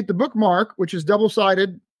 You get the bookmark, which is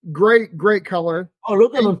double-sided. Great color. Oh,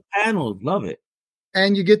 look at those panels. Love it.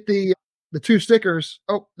 And you get the 2 stickers.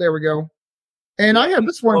 Oh, there we go. And I have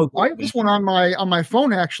this one. I have this one on my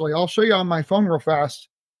phone, actually. I'll show you on my phone real fast.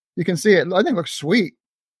 You can see it. I think it looks sweet.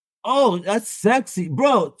 Oh, that's sexy.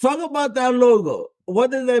 Bro, talk about that logo. What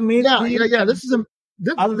does that mean? Yeah. This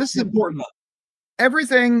is important.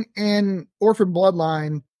 Everything in Orphan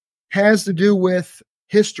Bloodline has to do with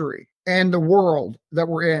history and the world that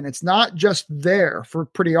we're in. It's not just there for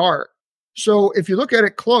pretty art. So if you look at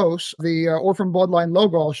it close, the Orphan Bloodline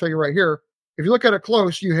logo, I'll show you right here. If you look at it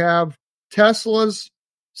close, you have Tesla's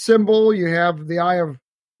symbol, you have the Eye of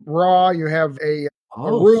Ra, you have a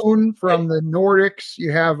rune from the Nordics,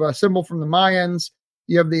 you have a symbol from the Mayans,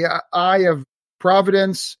 you have the Eye of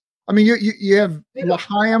Providence. I mean, you have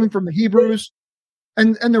L'chaim from the Hebrews,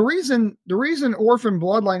 and the reason Orphan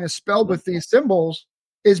Bloodline is spelled with these symbols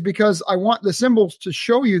is because I want the symbols to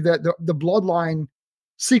show you that the Bloodline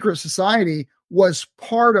secret society was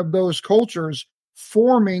part of those cultures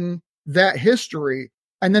forming that history.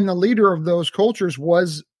 And then the leader of those cultures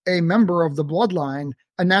was a member of the Bloodline.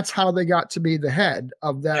 And that's how they got to be the head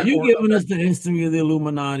of that. Are you giving us the history of the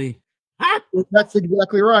Illuminati? That's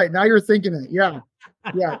exactly right. Now you're thinking it. Yeah.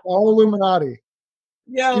 All Illuminati.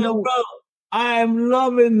 Yeah, bro. I am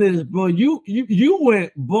loving this, bro. You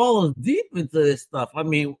went balls deep into this stuff. I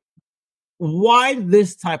mean, why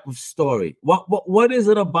this type of story? What is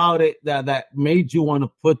it about it that made you want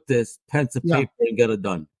to put this pen to paper and get it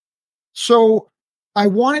done? So I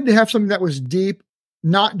wanted to have something that was deep,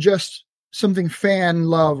 not just something fan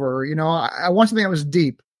love or, I want something that was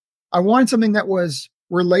deep. I wanted something that was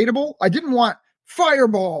relatable. I didn't want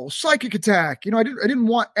Fireball, Psychic Attack. I didn't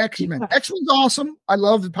want X-Men. X-Men's awesome. I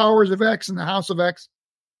love the powers of X and the House of X.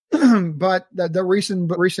 But the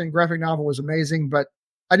recent graphic novel was amazing. But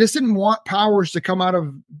I just didn't want powers to come out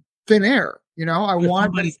of thin air. I wanted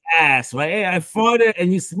somebody's ass, right? Hey, I farted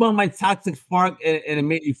and you smell my toxic fart and it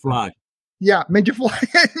made you fly. Yeah, made you fly.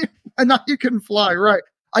 And now you can fly, right?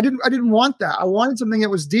 I didn't want that. I wanted something that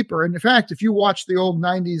was deeper. And in fact, if you watch the old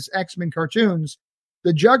 90s X-Men cartoons,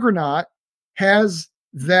 the Juggernaut has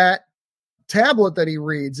that tablet that he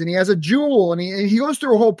reads, and he has a jewel, and he goes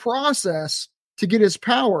through a whole process to get his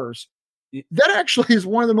powers. That actually is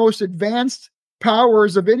one of the most advanced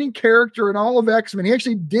powers of any character in all of X-Men. He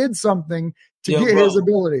actually did something to get his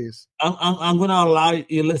abilities. I'm going to allow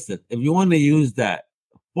you, listen, if you want to use that,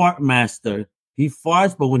 Fart Master, he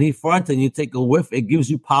farts, but when he farts and you take a whiff, it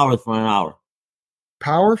gives you power for an hour.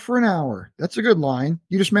 Power for an hour. That's a good line.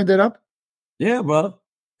 You just made that up? Yeah, bro.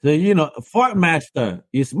 So, Fart Master,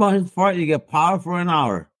 you smell his fart, you get power for an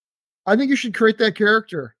hour. I think you should create that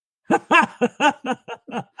character.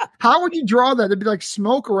 How would you draw that? There'd be like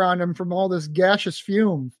smoke around him from all this gaseous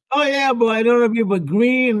fume. Oh, yeah, but I don't know if you, but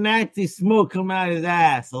green, nasty smoke coming out of his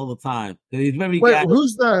ass all the time. He's very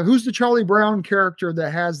gaseous. Who's the Charlie Brown character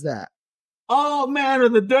that has that? Oh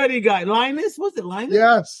man, the dirty guy, Linus. Was it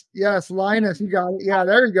Linus? Yes, Linus. You got it. Yeah,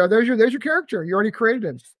 there you go. There's your character. You already created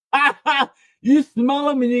him. You smell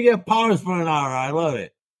him and you get powers for an hour. I love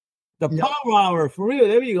it. The Power Hour, for real.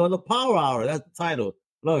 There you go. The Power Hour. That's the title.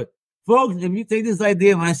 Love it. Folks, if you take this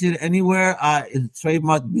idea and I see it anywhere, it's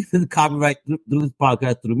trademarked, copyright through this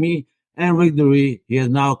podcast through me and Rick Duree. He is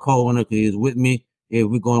now a co-owner because he's with me. Yeah,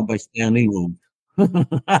 we're going by Stanley Room.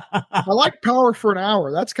 I like Power for an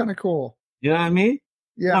Hour. That's kind of cool. You know what I mean?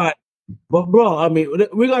 Yeah. All right. But, bro, I mean,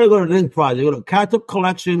 we got to go to this project. Go to Catch-Up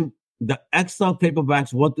Collection, the XL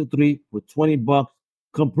paperbacks 1 through 3 for $20.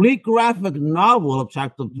 Complete graphic novel of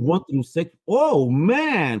chapters 1 through 6. Oh,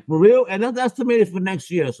 man. For real? And that's estimated for next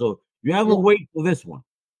year. So you have to wait for this one.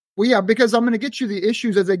 Well, yeah, because I'm going to get you the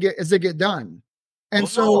issues as they get done. And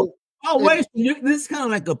so. Oh, wait. So this is kind of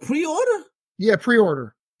like a pre-order? Yeah,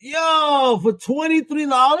 pre-order. Yo, for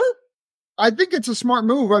 $23? I think it's a smart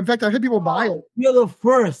move. In fact, I heard people buy it. You're the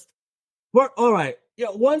first. All right. Yeah.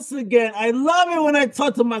 Once again, I love it when I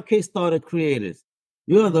talk to my Kickstarter creators.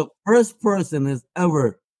 You're the first person that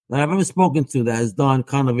I've ever spoken to that has done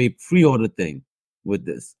kind of a pre-order thing with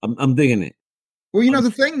this. I'm digging it. Well, you know, the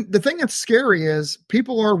thing that's scary is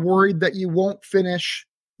people are worried that you won't finish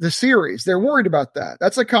the series. They're worried about that.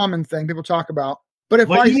 That's a common thing people talk about. But if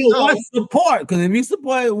support, because if you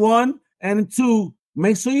support 1 and 2,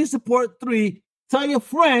 make sure you support 3. Tell your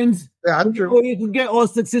friends. Yeah, that's true. You can get all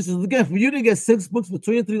 6 issues. Again, for you to get 6 books for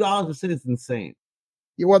 $23, it's insane.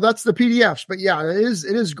 Yeah, well, that's the PDFs, but yeah, it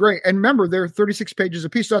is great. And remember, they're 36 pages a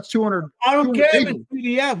piece, so that's 200. I don't care if it's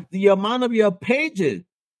PDF. The amount of your pages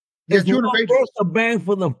is 200 pages. Worth a bang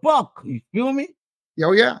for the buck. You feel me?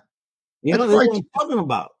 Oh yeah. You know what I'm talking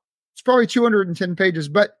about. It's probably 210 pages,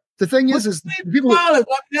 but the thing is people.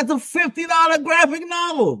 That's a $50 graphic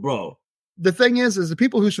novel, bro. The thing is the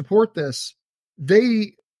people who support this,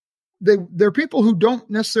 they're people who don't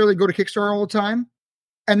necessarily go to Kickstarter all the time,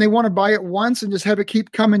 and they want to buy it once and just have it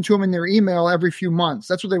keep coming to them in their email every few months.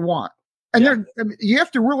 That's what they want. And you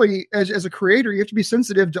have to really, as a creator, you have to be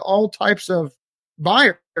sensitive to all types of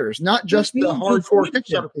buyers, not just the hardcore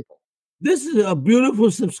Kickstarter people. This is a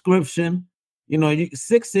beautiful subscription. You know,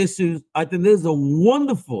 6 issues. I think this is one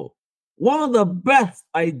of the best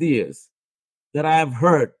ideas that I have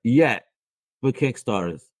heard yet for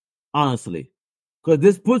Kickstarters, honestly. Because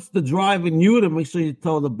this puts the drive in you to make sure you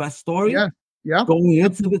tell the best story. Yeah. Going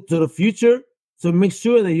into the future. So make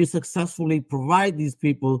sure that you successfully provide these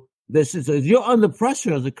people this. So if you're under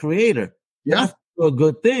pressure as a creator, that's a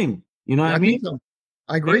good thing. You know what I mean? So.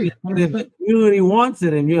 I agree. If the community wants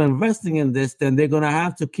it and you're investing in this, then they're going to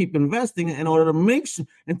have to keep investing in order to make sure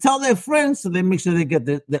and tell their friends so they make sure they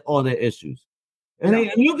get all their issues.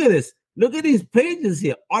 And look at this. Look at these pages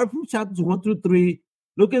here. Art from chapters 1 through 3.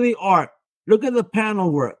 Look at the art. Look at the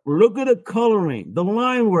panel work. Look at the coloring, the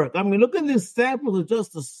line work. I mean, look at this sample of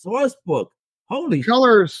just the source book. Holy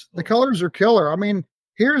colors. The colors are killer. I mean,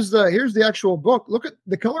 here's the actual book. Look at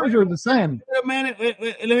the colors are the same. Man,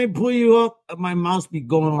 let me pull you up. My mouse be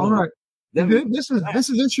going on. All right. This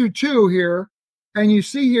is issue 2 here. And you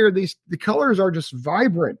see here, the colors are just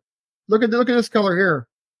vibrant. Look at this color here.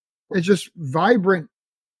 It's just vibrant.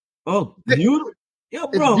 Oh, beautiful. Yeah,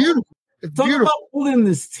 bro. It's beautiful. It's Talk beautiful. about building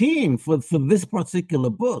this team for this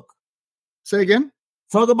particular book. Say again?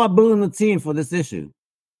 Talk about building the team for this issue.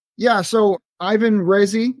 Yeah, so Ivan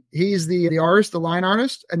Rezi, he's the artist, the line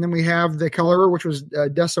artist. And then we have the colorer, which was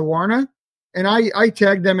Dessa Warna. And I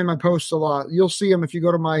tag them in my posts a lot. You'll see them if you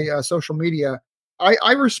go to my social media.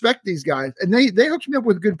 I respect these guys. And they hooked me up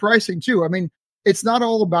with good pricing too. I mean, it's not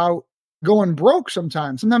all about going broke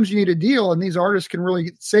sometimes. Sometimes you need a deal, and these artists can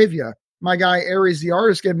really save you. My guy, Aries, the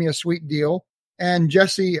artist, gave me a sweet deal. And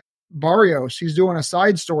Jesse Barrios, he's doing a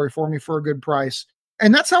side story for me for a good price.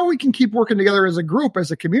 And that's how we can keep working together as a group,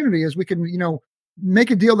 as a community, as we can,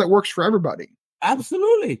 make a deal that works for everybody.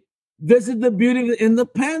 Absolutely. This is the beauty of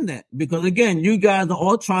independent, because again, you guys are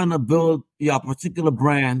all trying to build your particular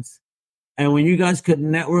brands. And when you guys could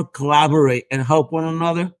network, collaborate, and help one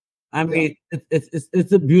another, I mean,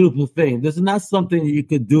 it's a beautiful thing. This is not something you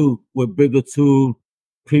could do with Bigger Two,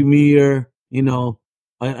 Premiere, and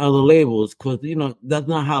other labels, because, that's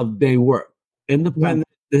not how they work. Independent,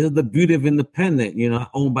 this is the beauty of independent. You're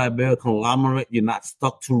not owned by a big conglomerate. You're not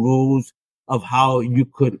stuck to rules of how you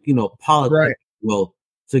could, politics,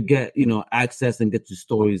 to get, access and get your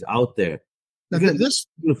stories out there. Now, this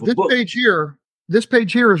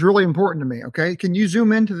page here is really important to me. Okay. Can you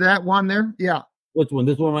zoom into that one there? Yeah. Which one?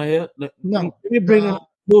 This one right here? No. Let me bring up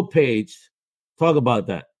the full page. Talk about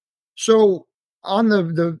that. So on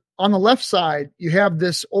the left side, you have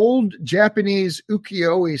this old Japanese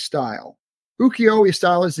ukiyo-e style. ukiyo-e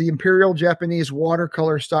style is the Imperial Japanese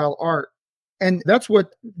watercolor style art. And that's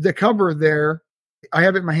what the cover there, I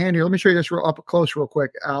have it in my hand here. Let me show you this real up close real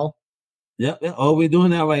quick, Al. Yep. Oh, we're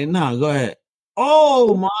doing that right now. Go ahead.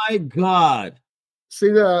 Oh my God. See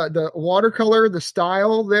the watercolor, the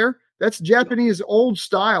style there? That's Japanese old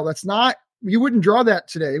style. That's not, you wouldn't draw that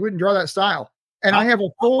today. You wouldn't draw that style. And I have a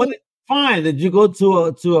full. Fine. Did you go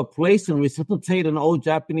to a place and resuscitate an old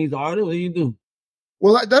Japanese artist? What do you do?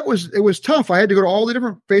 Well, it was tough. I had to go to all the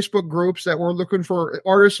different Facebook groups that were looking for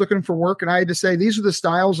artists looking for work. And I had to say, these are the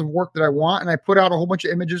styles of work that I want. And I put out a whole bunch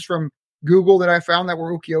of images from Google that I found that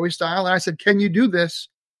were ukiyo-e style. And I said, can you do this?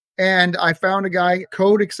 And I found a guy,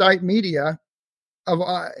 Code Excite Media,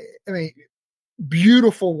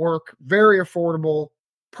 beautiful work, very affordable,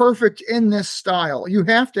 perfect in this style. You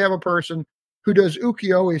have to have a person who does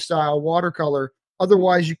ukiyo-e style watercolor.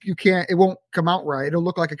 Otherwise, you can't, it won't come out right. It'll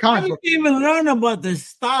look like a comic book. I didn't even learn about the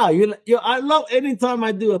style. I love anytime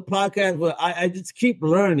I do a podcast where I just keep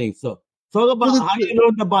learning. So talk about how you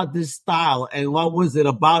learned about this style and what was it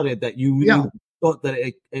about it that you really thought that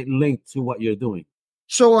it linked to what you're doing.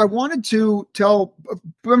 So I wanted to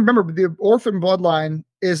remember the orphan bloodline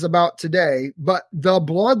is about today, but the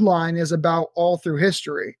bloodline is about all through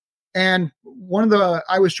history. And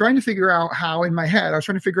I was trying to figure out how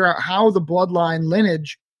the bloodline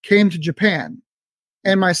lineage came to Japan.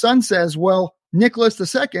 And my son says, well, Nicholas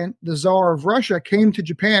II, the Tsar of Russia, came to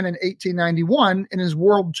Japan in 1891 in his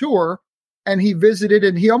world tour, and he visited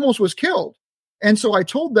and he almost was killed. And so I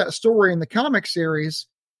told that story in the comic series,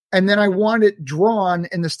 and then I wanted it drawn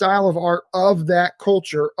in the style of art of that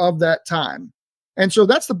culture of that time. And so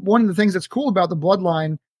that's one of the things that's cool about the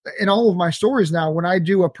bloodline in all of my stories now. When I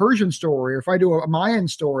do a Persian story or if I do a Mayan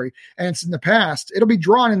story and it's in the past, it'll be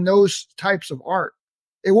drawn in those types of art.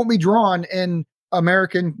 It won't be drawn in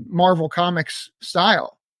American Marvel Comics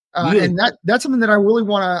style. And that's something that I really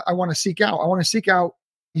want to seek out. I want to seek out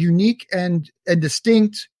unique and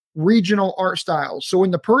distinct regional art styles. So in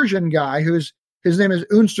the Persian guy, his name is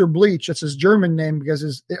Unster Bleach, that's his German name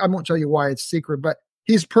because I won't tell you why, it's secret, but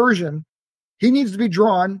he's Persian. He needs to be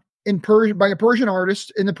drawn in Persian by a Persian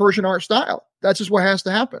artist in the Persian art style. That's just what has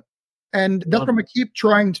to happen. And that's what I'm going to keep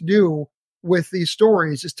trying to do with these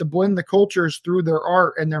stories, is to blend the cultures through their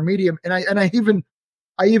art and their medium. And I go to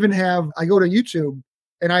YouTube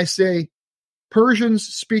and I say Persians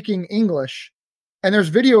speaking English, and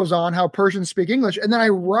there's videos on how Persians speak English. And then I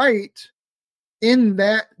write in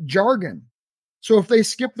that jargon. So if they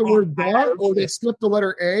skip the word bar or they skip the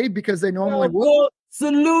letter A because they normally would.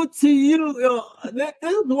 Salute to you. That's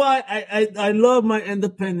why I love my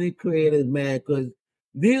independent creators, man, because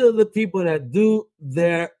these are the people that do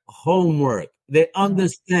their homework. They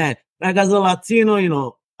understand. Like as a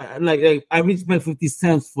Latino, like I respect 50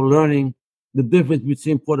 Cent for learning the difference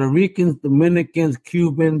between Puerto Ricans, Dominicans,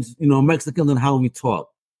 Cubans, Mexicans, and how we talk.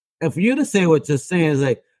 And for you to say what you're saying is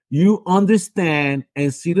like, you understand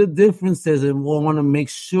and see the differences and want to make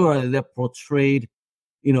sure that they're portrayed,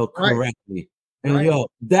 correctly. Right. And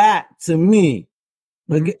that to me,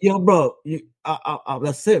 bro,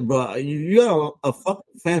 that's it, bro. You're a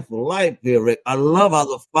fucking fan for life here, Rick. I love how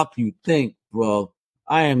the fuck you think, bro.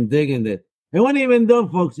 I am digging it. It wasn't even done,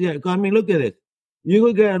 folks. Yeah, I mean, look at it. You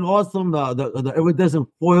could get an awesome the iridescent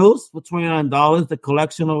foils for $29. The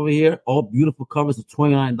collection over here, all beautiful covers for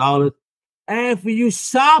 $29. And for you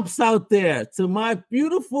shops out there, to my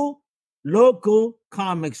beautiful local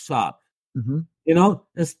comic shop,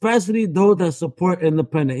 especially those that support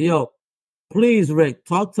independent. Please, Rick,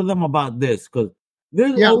 talk to them about this, because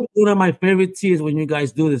this is always one of my favorite tiers when you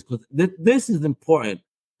guys do this, because this is important.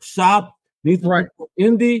 Shop needs to be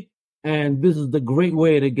indie, and this is the great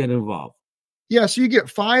way to get involved. Yeah, so you get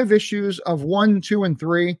 5 issues of 1, 2, and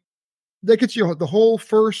 3. That gets you the whole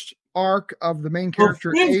first arc of the main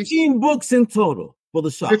character. 15 books in total for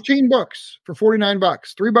the shop. 15 books for $49,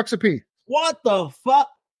 $3 a piece. What the fuck?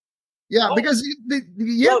 Yeah, because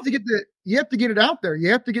you have to get it out there.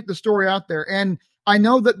 You have to get the story out there. And I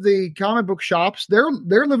know that the comic book shops, they're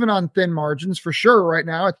living on thin margins for sure right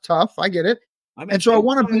now. It's tough. I get it. And so I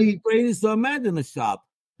want to be crazy to imagine the shop.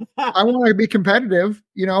 I want to be competitive,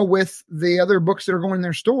 with the other books that are going in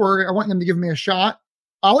their store. I want them to give me a shot.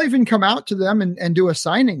 I'll even come out to them and do a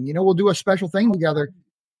signing. We'll do a special thing together.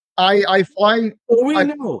 I fly.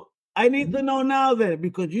 know. I need to know now then,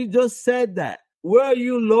 because you just said that. Where are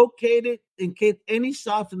you located in case any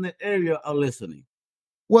shops in the area are listening?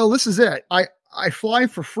 Well, this is it. I fly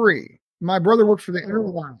for free. My brother works for the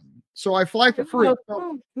airline, so I fly for free.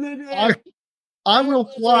 I will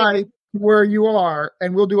fly where you are,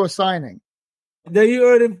 and we'll do a signing. There you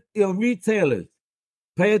heard it, retailers.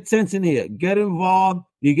 Pay attention here. Get involved.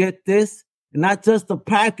 You get this. and not just the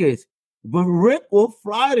package, but Rick will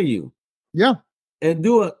fly to you. Yeah. And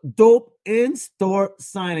do a dope in-store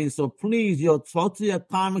signing. So please, talk to your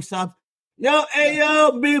comic shops.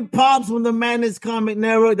 Yo, Big Pops from the Madness Comic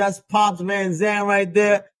Network. That's Pops Van Zandt right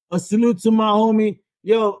there. A salute to my homie.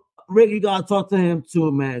 Yo, Rick, you got to talk to him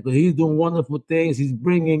too, man, because he's doing wonderful things. He's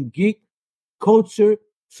bringing geek culture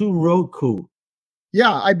to Roku.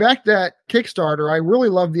 Yeah, I backed that Kickstarter. I really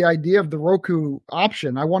love the idea of the Roku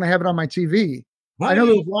option. I want to have it on my TV. I know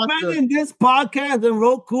there's lots of this podcast and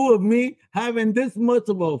Roku of me having this much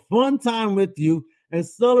of a fun time with you and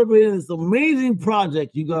celebrating this amazing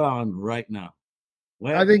project you got on right now.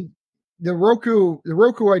 Well, I think the Roku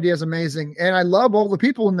idea is amazing, and I love all the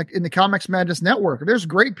people in the Comics Madness Network. There's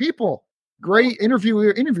great people, great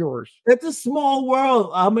interviewers. It's a small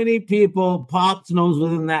world. How many people Pops knows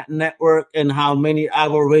within that network, and how many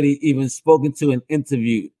I've already even spoken to and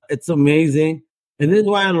interviewed. It's amazing. And this is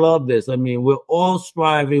why I love this. I mean, we're all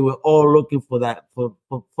striving. We're all looking for that, for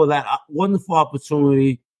that wonderful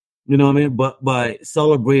opportunity, you know what I mean? But by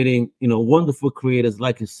celebrating, wonderful creators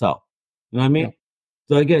like yourself. You know what I mean? Yeah.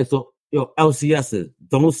 So again, LCSs,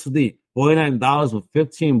 don't sleep. $49 for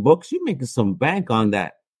 15 books. You're making some bank on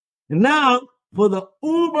that. And now for the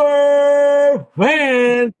Uber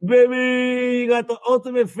fans, baby, you got the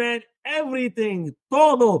ultimate fan, everything.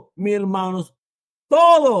 Todo, mi hermanos.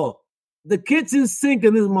 Todo. The kitchen sink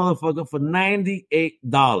in this motherfucker for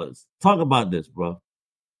 $98. Talk about this, bro.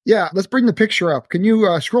 Yeah, let's bring the picture up. Can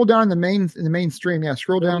you scroll down in the main stream? Yeah,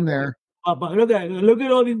 scroll down there. But look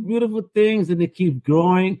at all these beautiful things, and they keep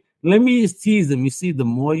growing. Let me just tease them. You see, the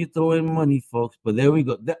more you throw in money, folks. But there we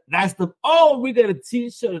go. That's we got a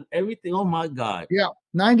T-shirt and everything. Oh my God. Yeah,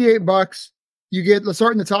 $98. You get. Let's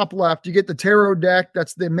start in the top left. You get the tarot deck.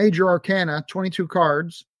 That's the major arcana, 22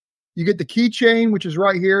 cards. You get the keychain, which is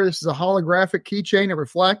right here. This is a holographic keychain. It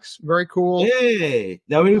reflects. Very cool. Hey,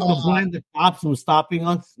 that way we can find the cops from stopping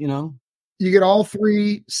us, You get all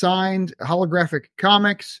 3 signed holographic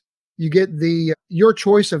comics. You get your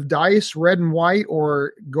choice of dice, red and white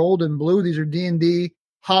or gold and blue. These are D&D,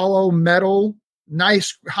 hollow, metal,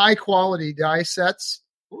 nice, high quality dice sets.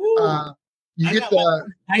 Ooh, you get the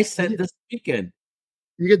dice set this weekend.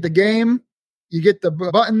 You get the game. You get the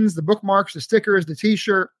buttons, the bookmarks, the stickers, the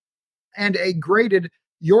T-shirt. And a graded,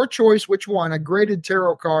 your choice, which one, a graded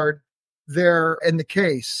tarot card there in the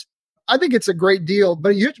case. I think it's a great deal,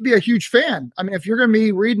 but you have to be a huge fan. I mean, if you're going to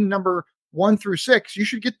be reading number 1 through 6, you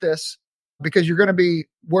should get this because you're going to be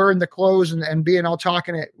wearing the clothes and being all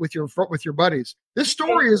talking it with your buddies. This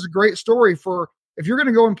story is a great story for if you're going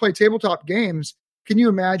to go and play tabletop games. Can you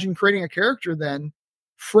imagine creating a character then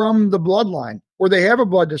from the bloodline where they have a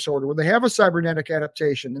blood disorder, where they have a cybernetic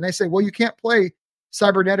adaptation, and they say, well, you can't play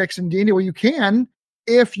cybernetics and D&D. Well, you can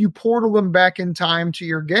if you portal them back in time to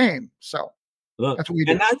your game. So look, that's what we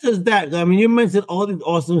do. And not just that. I mean, you mentioned all this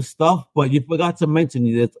awesome stuff, but you forgot to mention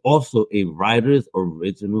there's also a writer's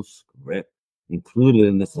original script included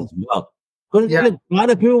in this as well. Because a lot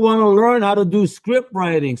of people want to learn how to do script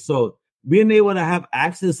writing. So being able to have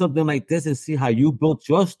access to something like this and see how you built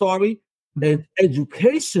your story and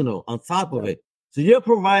educational on top of it. So you're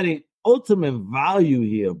providing ultimate value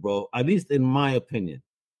here, bro, at least in my opinion.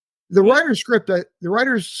 The writer's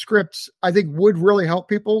scripts, I think, would really help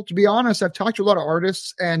people. To be honest, I've talked to a lot of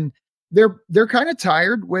artists, and they're kind of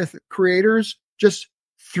tired with creators just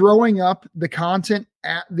throwing up the content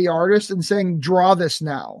at the artist and saying, draw this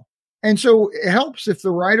now. And so it helps if the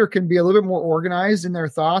writer can be a little bit more organized in their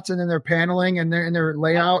thoughts and in their paneling and their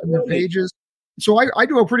layout and their pages. So I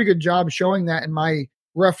do a pretty good job showing that in my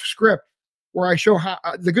rough script, where I show how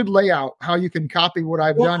the good layout, how you can copy what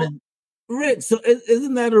I've done. And Rick, so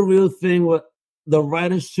isn't that a real thing? What the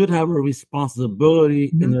writer should have a responsibility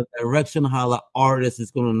in the direction how the artist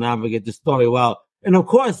is going to navigate the story. Well, and of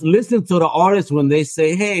course, listen to the artist when they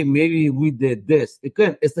say, "Hey, maybe we did this."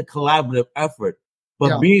 It's a collaborative effort,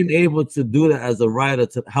 but being able to do that as a writer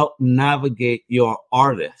to help navigate your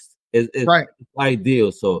artist is right.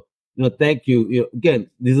 Ideal. So. Thank you. Again,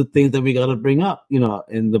 these are things that we got to bring up,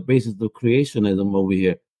 in the basis of creationism over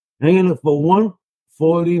here. And for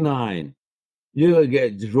 $149, you're going to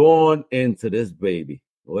get drawn into this baby.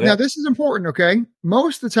 Well, now, this is important, okay?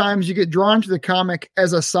 Most of the times you get drawn to the comic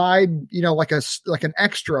as a side, like an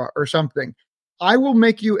extra or something. I will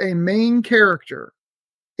make you a main character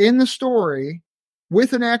in the story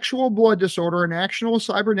with an actual blood disorder, an actual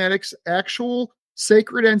cybernetics, actual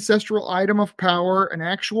sacred ancestral item of power, an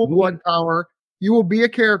actual blood power. You will be a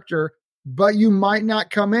character, but you might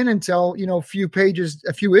not come in until, a few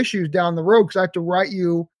issues down the road, because I have to write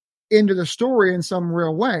you into the story in some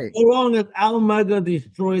real way. So long as Omega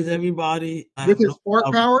destroys everybody with his spark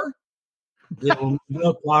power. Yeah, with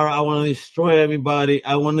my power, I want to destroy everybody.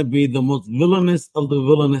 I want to be the most villainous of the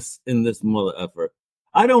villainous in this mother effort.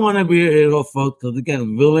 I don't want to be a hero, folks, because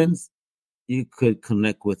again, villains you could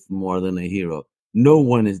connect with more than a hero. No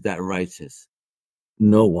one is that righteous.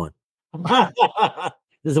 No one.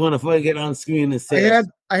 Just want to fucking get on screen and say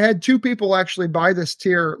I had two people actually buy this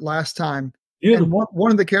tier last time. beautiful. And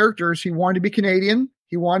one of the characters, he wanted to be Canadian.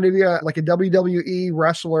 He wanted to be like a WWE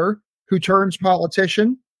wrestler who turns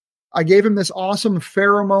politician. I gave him this awesome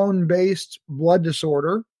pheromone-based blood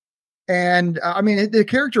disorder. And I mean, the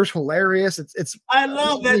character is hilarious. I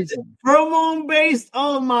love that pheromone based.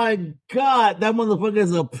 Oh my god, that motherfucker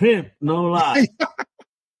is a pimp. No lie.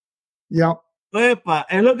 Yeah.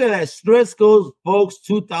 And look at that stress scores, folks.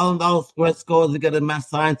 $2,000 stress scores. You got a math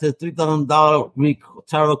scientist. $3,000 free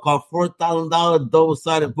tarot card. $4,000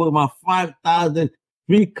 double-sided book. My $5,000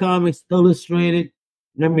 free comics illustrated.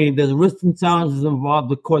 I mean, there's risks and challenges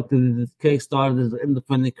involved. Of course, there's Kickstarter, there's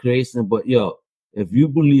independent creation. But yo, if you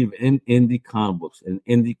believe in indie comic books and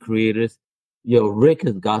indie creators, yo, Rick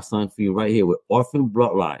has got something for you right here with Orphan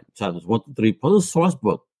Bloodline, chapters 1 to 3, plus a source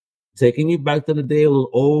book, taking you back to the day of the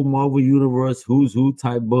old Marvel Universe, Who's Who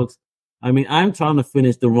type books. I mean, I'm trying to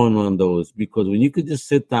finish the run on those because when you could just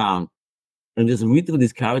sit down and just read through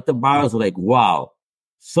these character bios, like, wow,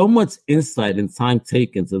 so much insight and time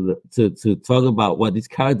taken to talk about what these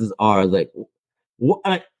characters are. Like,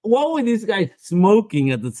 what were these guys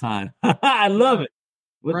smoking at the time? I love it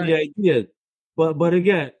with the idea. But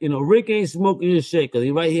again, Rick ain't smoking his shit because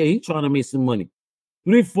right here, he's trying to make some money.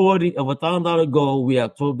 340 of $1,000 goal. We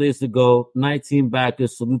have 12 days to go. 19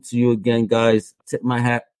 backers. Salute to you again, guys. Tip my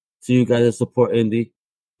hat to you guys that support indie.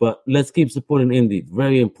 But let's keep supporting indie.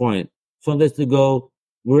 Very important. 12 days to go.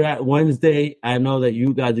 We're at Wednesday. I know that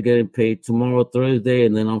you guys are getting paid tomorrow, Thursday,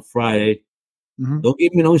 and then on Friday. Mm-hmm. Don't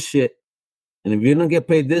give me no shit. And if you don't get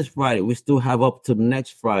paid this Friday, we still have up to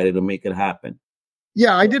next Friday to make it happen.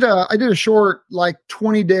 Yeah, I did a short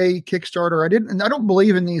 20-day Kickstarter. I don't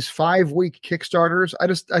believe in these 5-week Kickstarters.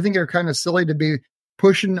 I think they're kind of silly to be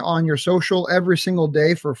pushing on your social every single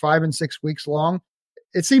day for 5 and 6 weeks long.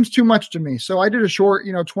 It seems too much to me. So I did a short,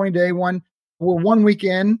 20-day one. We're 1 week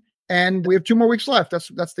in and we have 2 more weeks left.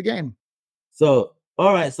 That's the game. So,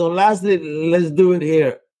 all right. So lastly, let's do it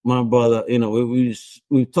here, my brother.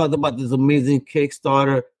 We've talked about this amazing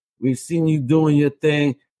Kickstarter. We've seen you doing your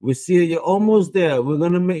thing. We see you're almost there. We're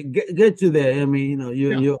gonna get you there. I mean,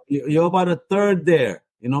 you're about a third there.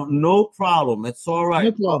 No problem. It's all right.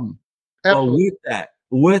 No problem. But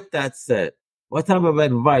with that said, what type of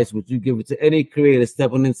advice would you give it to any creator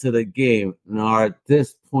stepping into the game or at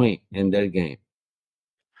this point in their game?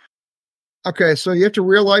 Okay, so you have to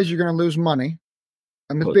realize you're going to lose money.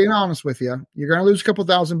 I'm just being honest with you. You're going to lose a couple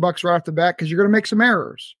 $1,000 right off the bat because you're going to make some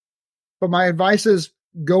errors. But my advice is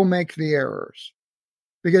go make the errors.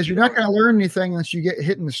 Because you're not going to learn anything unless you get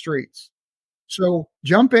hit in the streets. So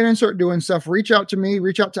jump in and start doing stuff. Reach out to me,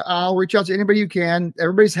 reach out to Al, reach out to anybody you can.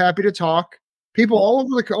 Everybody's happy to talk. People all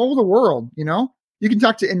over the world, You can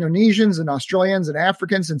talk to Indonesians and Australians and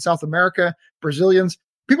Africans and South America, Brazilians.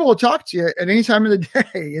 People will talk to you at any time of the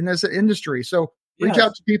day in this industry. So reach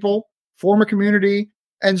out to people, form a community,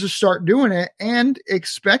 and just start doing it and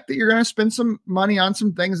expect that you're going to spend some money on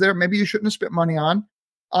some things that maybe you shouldn't have spent money on.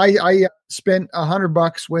 I spent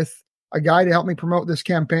 $100 with a guy to help me promote this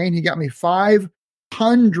campaign. He got me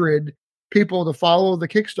 500 people to follow the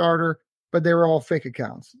Kickstarter, but they were all fake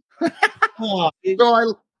accounts. So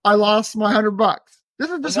I lost my $100. This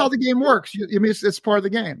is just how the game works. It's part of the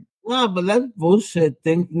game. No, but that bullshit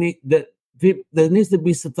thing there needs to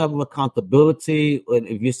be some type of accountability. And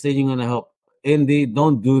if you're saying you're going to help indie,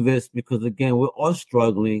 don't do this because again, we're all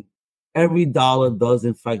struggling. Every dollar does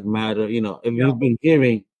in fact matter. If you've been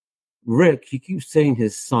hearing Rick, he keeps saying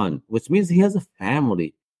his son, which means he has a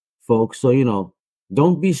family, folks. So,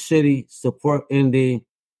 don't be shitty, support indie. You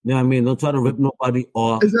know what I mean? Don't try to rip nobody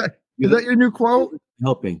off. Is that your new quote?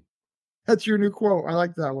 Helping. That's your new quote. I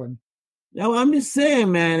like that one. Yeah, well, I'm just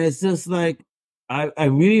saying, man, it's just like, I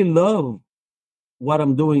really love what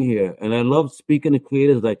I'm doing here. And I love speaking to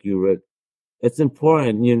creators like you, Rick. It's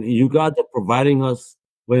important. You guys are providing us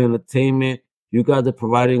with entertainment. You guys are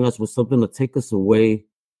providing us with something to take us away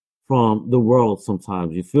from the world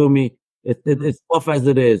sometimes. You feel me? It's tough as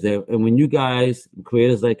it is. And when you guys,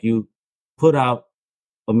 creators like you, put out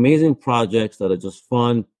amazing projects that are just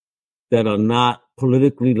fun, that are not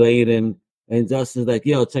politically laden, and just is like,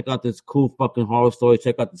 yo, check out this cool fucking horror story.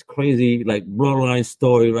 Check out this crazy, bloodline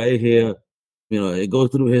story right here. It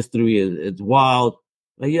goes through history. It's wild.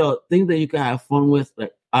 Things that you can have fun with.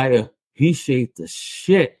 I appreciate the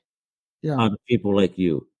shit out of people like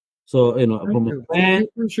you. So, from a fan, I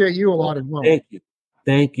appreciate you a lot as well.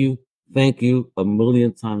 Thank you a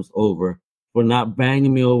million times over for not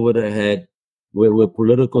banging me over the head with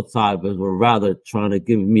political topics, but rather trying to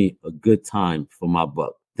give me a good time for my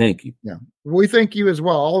buck. Thank you. Yeah. We thank you as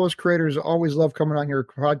well. All of us creators always love coming on your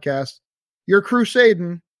podcast. You're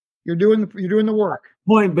crusading. You're doing the work.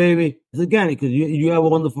 Point, baby. It's again, because you have a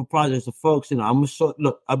wonderful project. So, folks,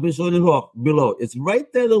 I've been showing it off below. It's right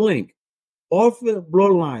there, the link. Orphan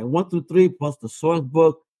Bloodline 1 through 3 plus the source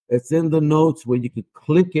book. It's in the notes where you can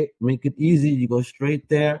click it, make it easy. You go straight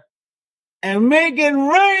there and make it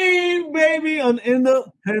rain, baby, on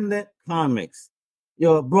independent comics.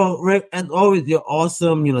 Yo, bro, Rick, as always, you're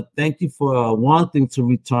awesome. Thank you for wanting to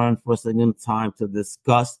return for a second time to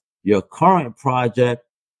discuss your current project.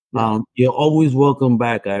 You're always welcome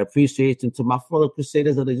back. I appreciate you. To my fellow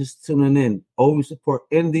Crusaders that are just tuning in, always support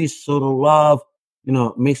indies, show the love.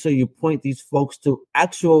 Make sure you point these folks to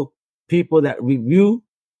actual people that review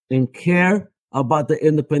and care about the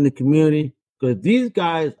independent community, because these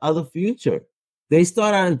guys are the future. They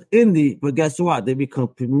start out as indie, but guess what? They become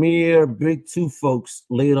premier big two folks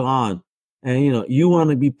later on. And, you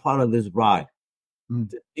want to be part of this ride,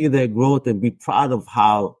 to see their growth and be proud of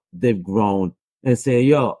how they've grown and say,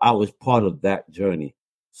 yo, I was part of that journey.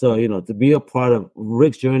 So, to be a part of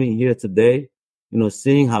Rick's journey here today,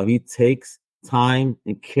 seeing how he takes time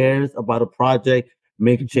and cares about a project,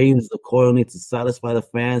 make changes accordingly to satisfy the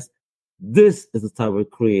fans. This is the type of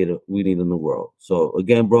creator we need in the world. So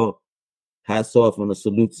again, bro, hats off and a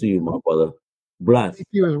salute to you, my brother. Bless. Thank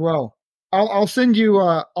you as well. I'll send you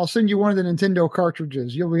one of the Nintendo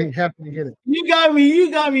cartridges. You'll be happy to get it. You got me. You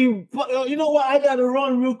know what? I gotta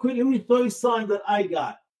run real quick. Let me show you something that I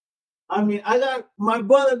got. My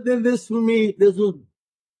brother did this for me.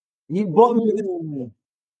 He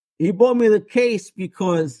bought me the case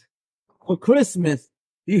because for Christmas,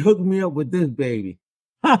 he hooked me up with this baby.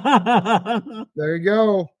 There you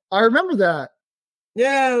go. I remember that.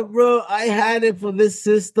 Yeah, bro. I had it for this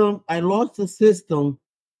system. I lost the system,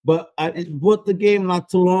 but I bought the game not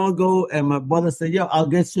too long ago, and my brother said, yo, I'll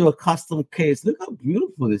get you a custom case. Look how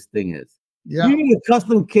beautiful this thing is. Yeah. You need a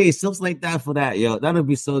custom case, something like that for that, yo. That'd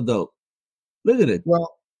be so dope. Look at it.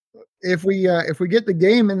 Well, if we get the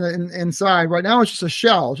game inside, right now it's just a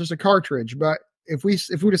shell, it's just a cartridge. But if we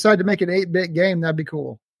decide to make an 8-bit game, that'd be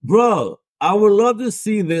cool. Bro, I would love to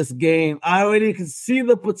see this game. I already can see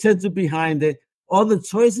the potential behind it. All the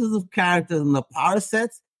choices of characters and the power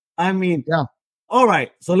sets. Yeah. All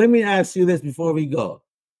right. So let me ask you this before we go.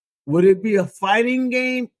 Would it be a fighting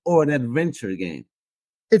game or an adventure game?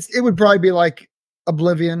 It would probably be like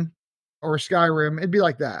Oblivion or Skyrim. It'd be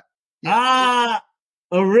like that. Yeah.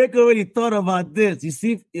 Rick already thought about this. You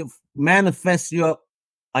see, if manifest your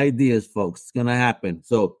ideas, folks, it's gonna happen.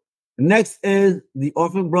 So next is the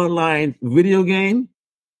Orphan Bloodline video game,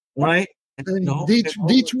 right?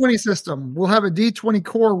 D20 system. We'll have a D20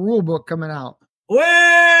 core rule book coming out.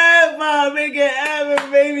 Well, make it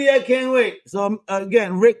happen, baby. I can't wait. So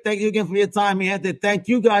again, Rick, thank you again for your time. We have to thank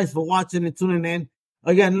you guys for watching and tuning in.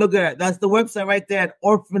 Again, look at that. That's the website right there at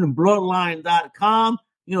orphanbloodline.com.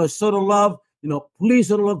 Show the love. Please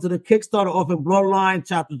show the love to the Kickstarter Orphan Bloodline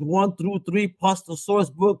chapters 1 through 3 plus the source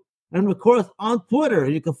book. And of course, on Twitter,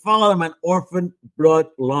 you can follow them at Orphan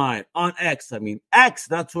Bloodline. On X,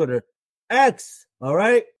 not Twitter. X, all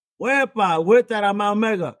right? Wepa, with that, I'm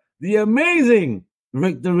Omega, the amazing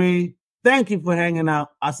Rick Duree. Thank you for hanging out.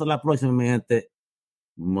 Hasta la próxima, mi gente.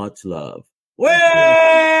 Much love.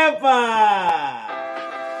 Wepa!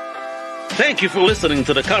 Thank you for listening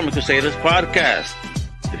to the Comic Crusaders podcast.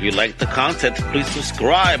 If you like the content, please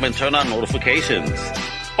subscribe and turn on notifications.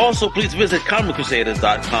 Also, please visit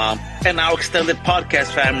ComicCrusaders.com and our extended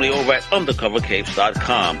podcast family over at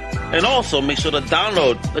UndercoverCapes.com. And also, make sure to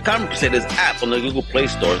download the Comic Crusaders app on the Google Play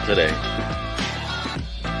Store today.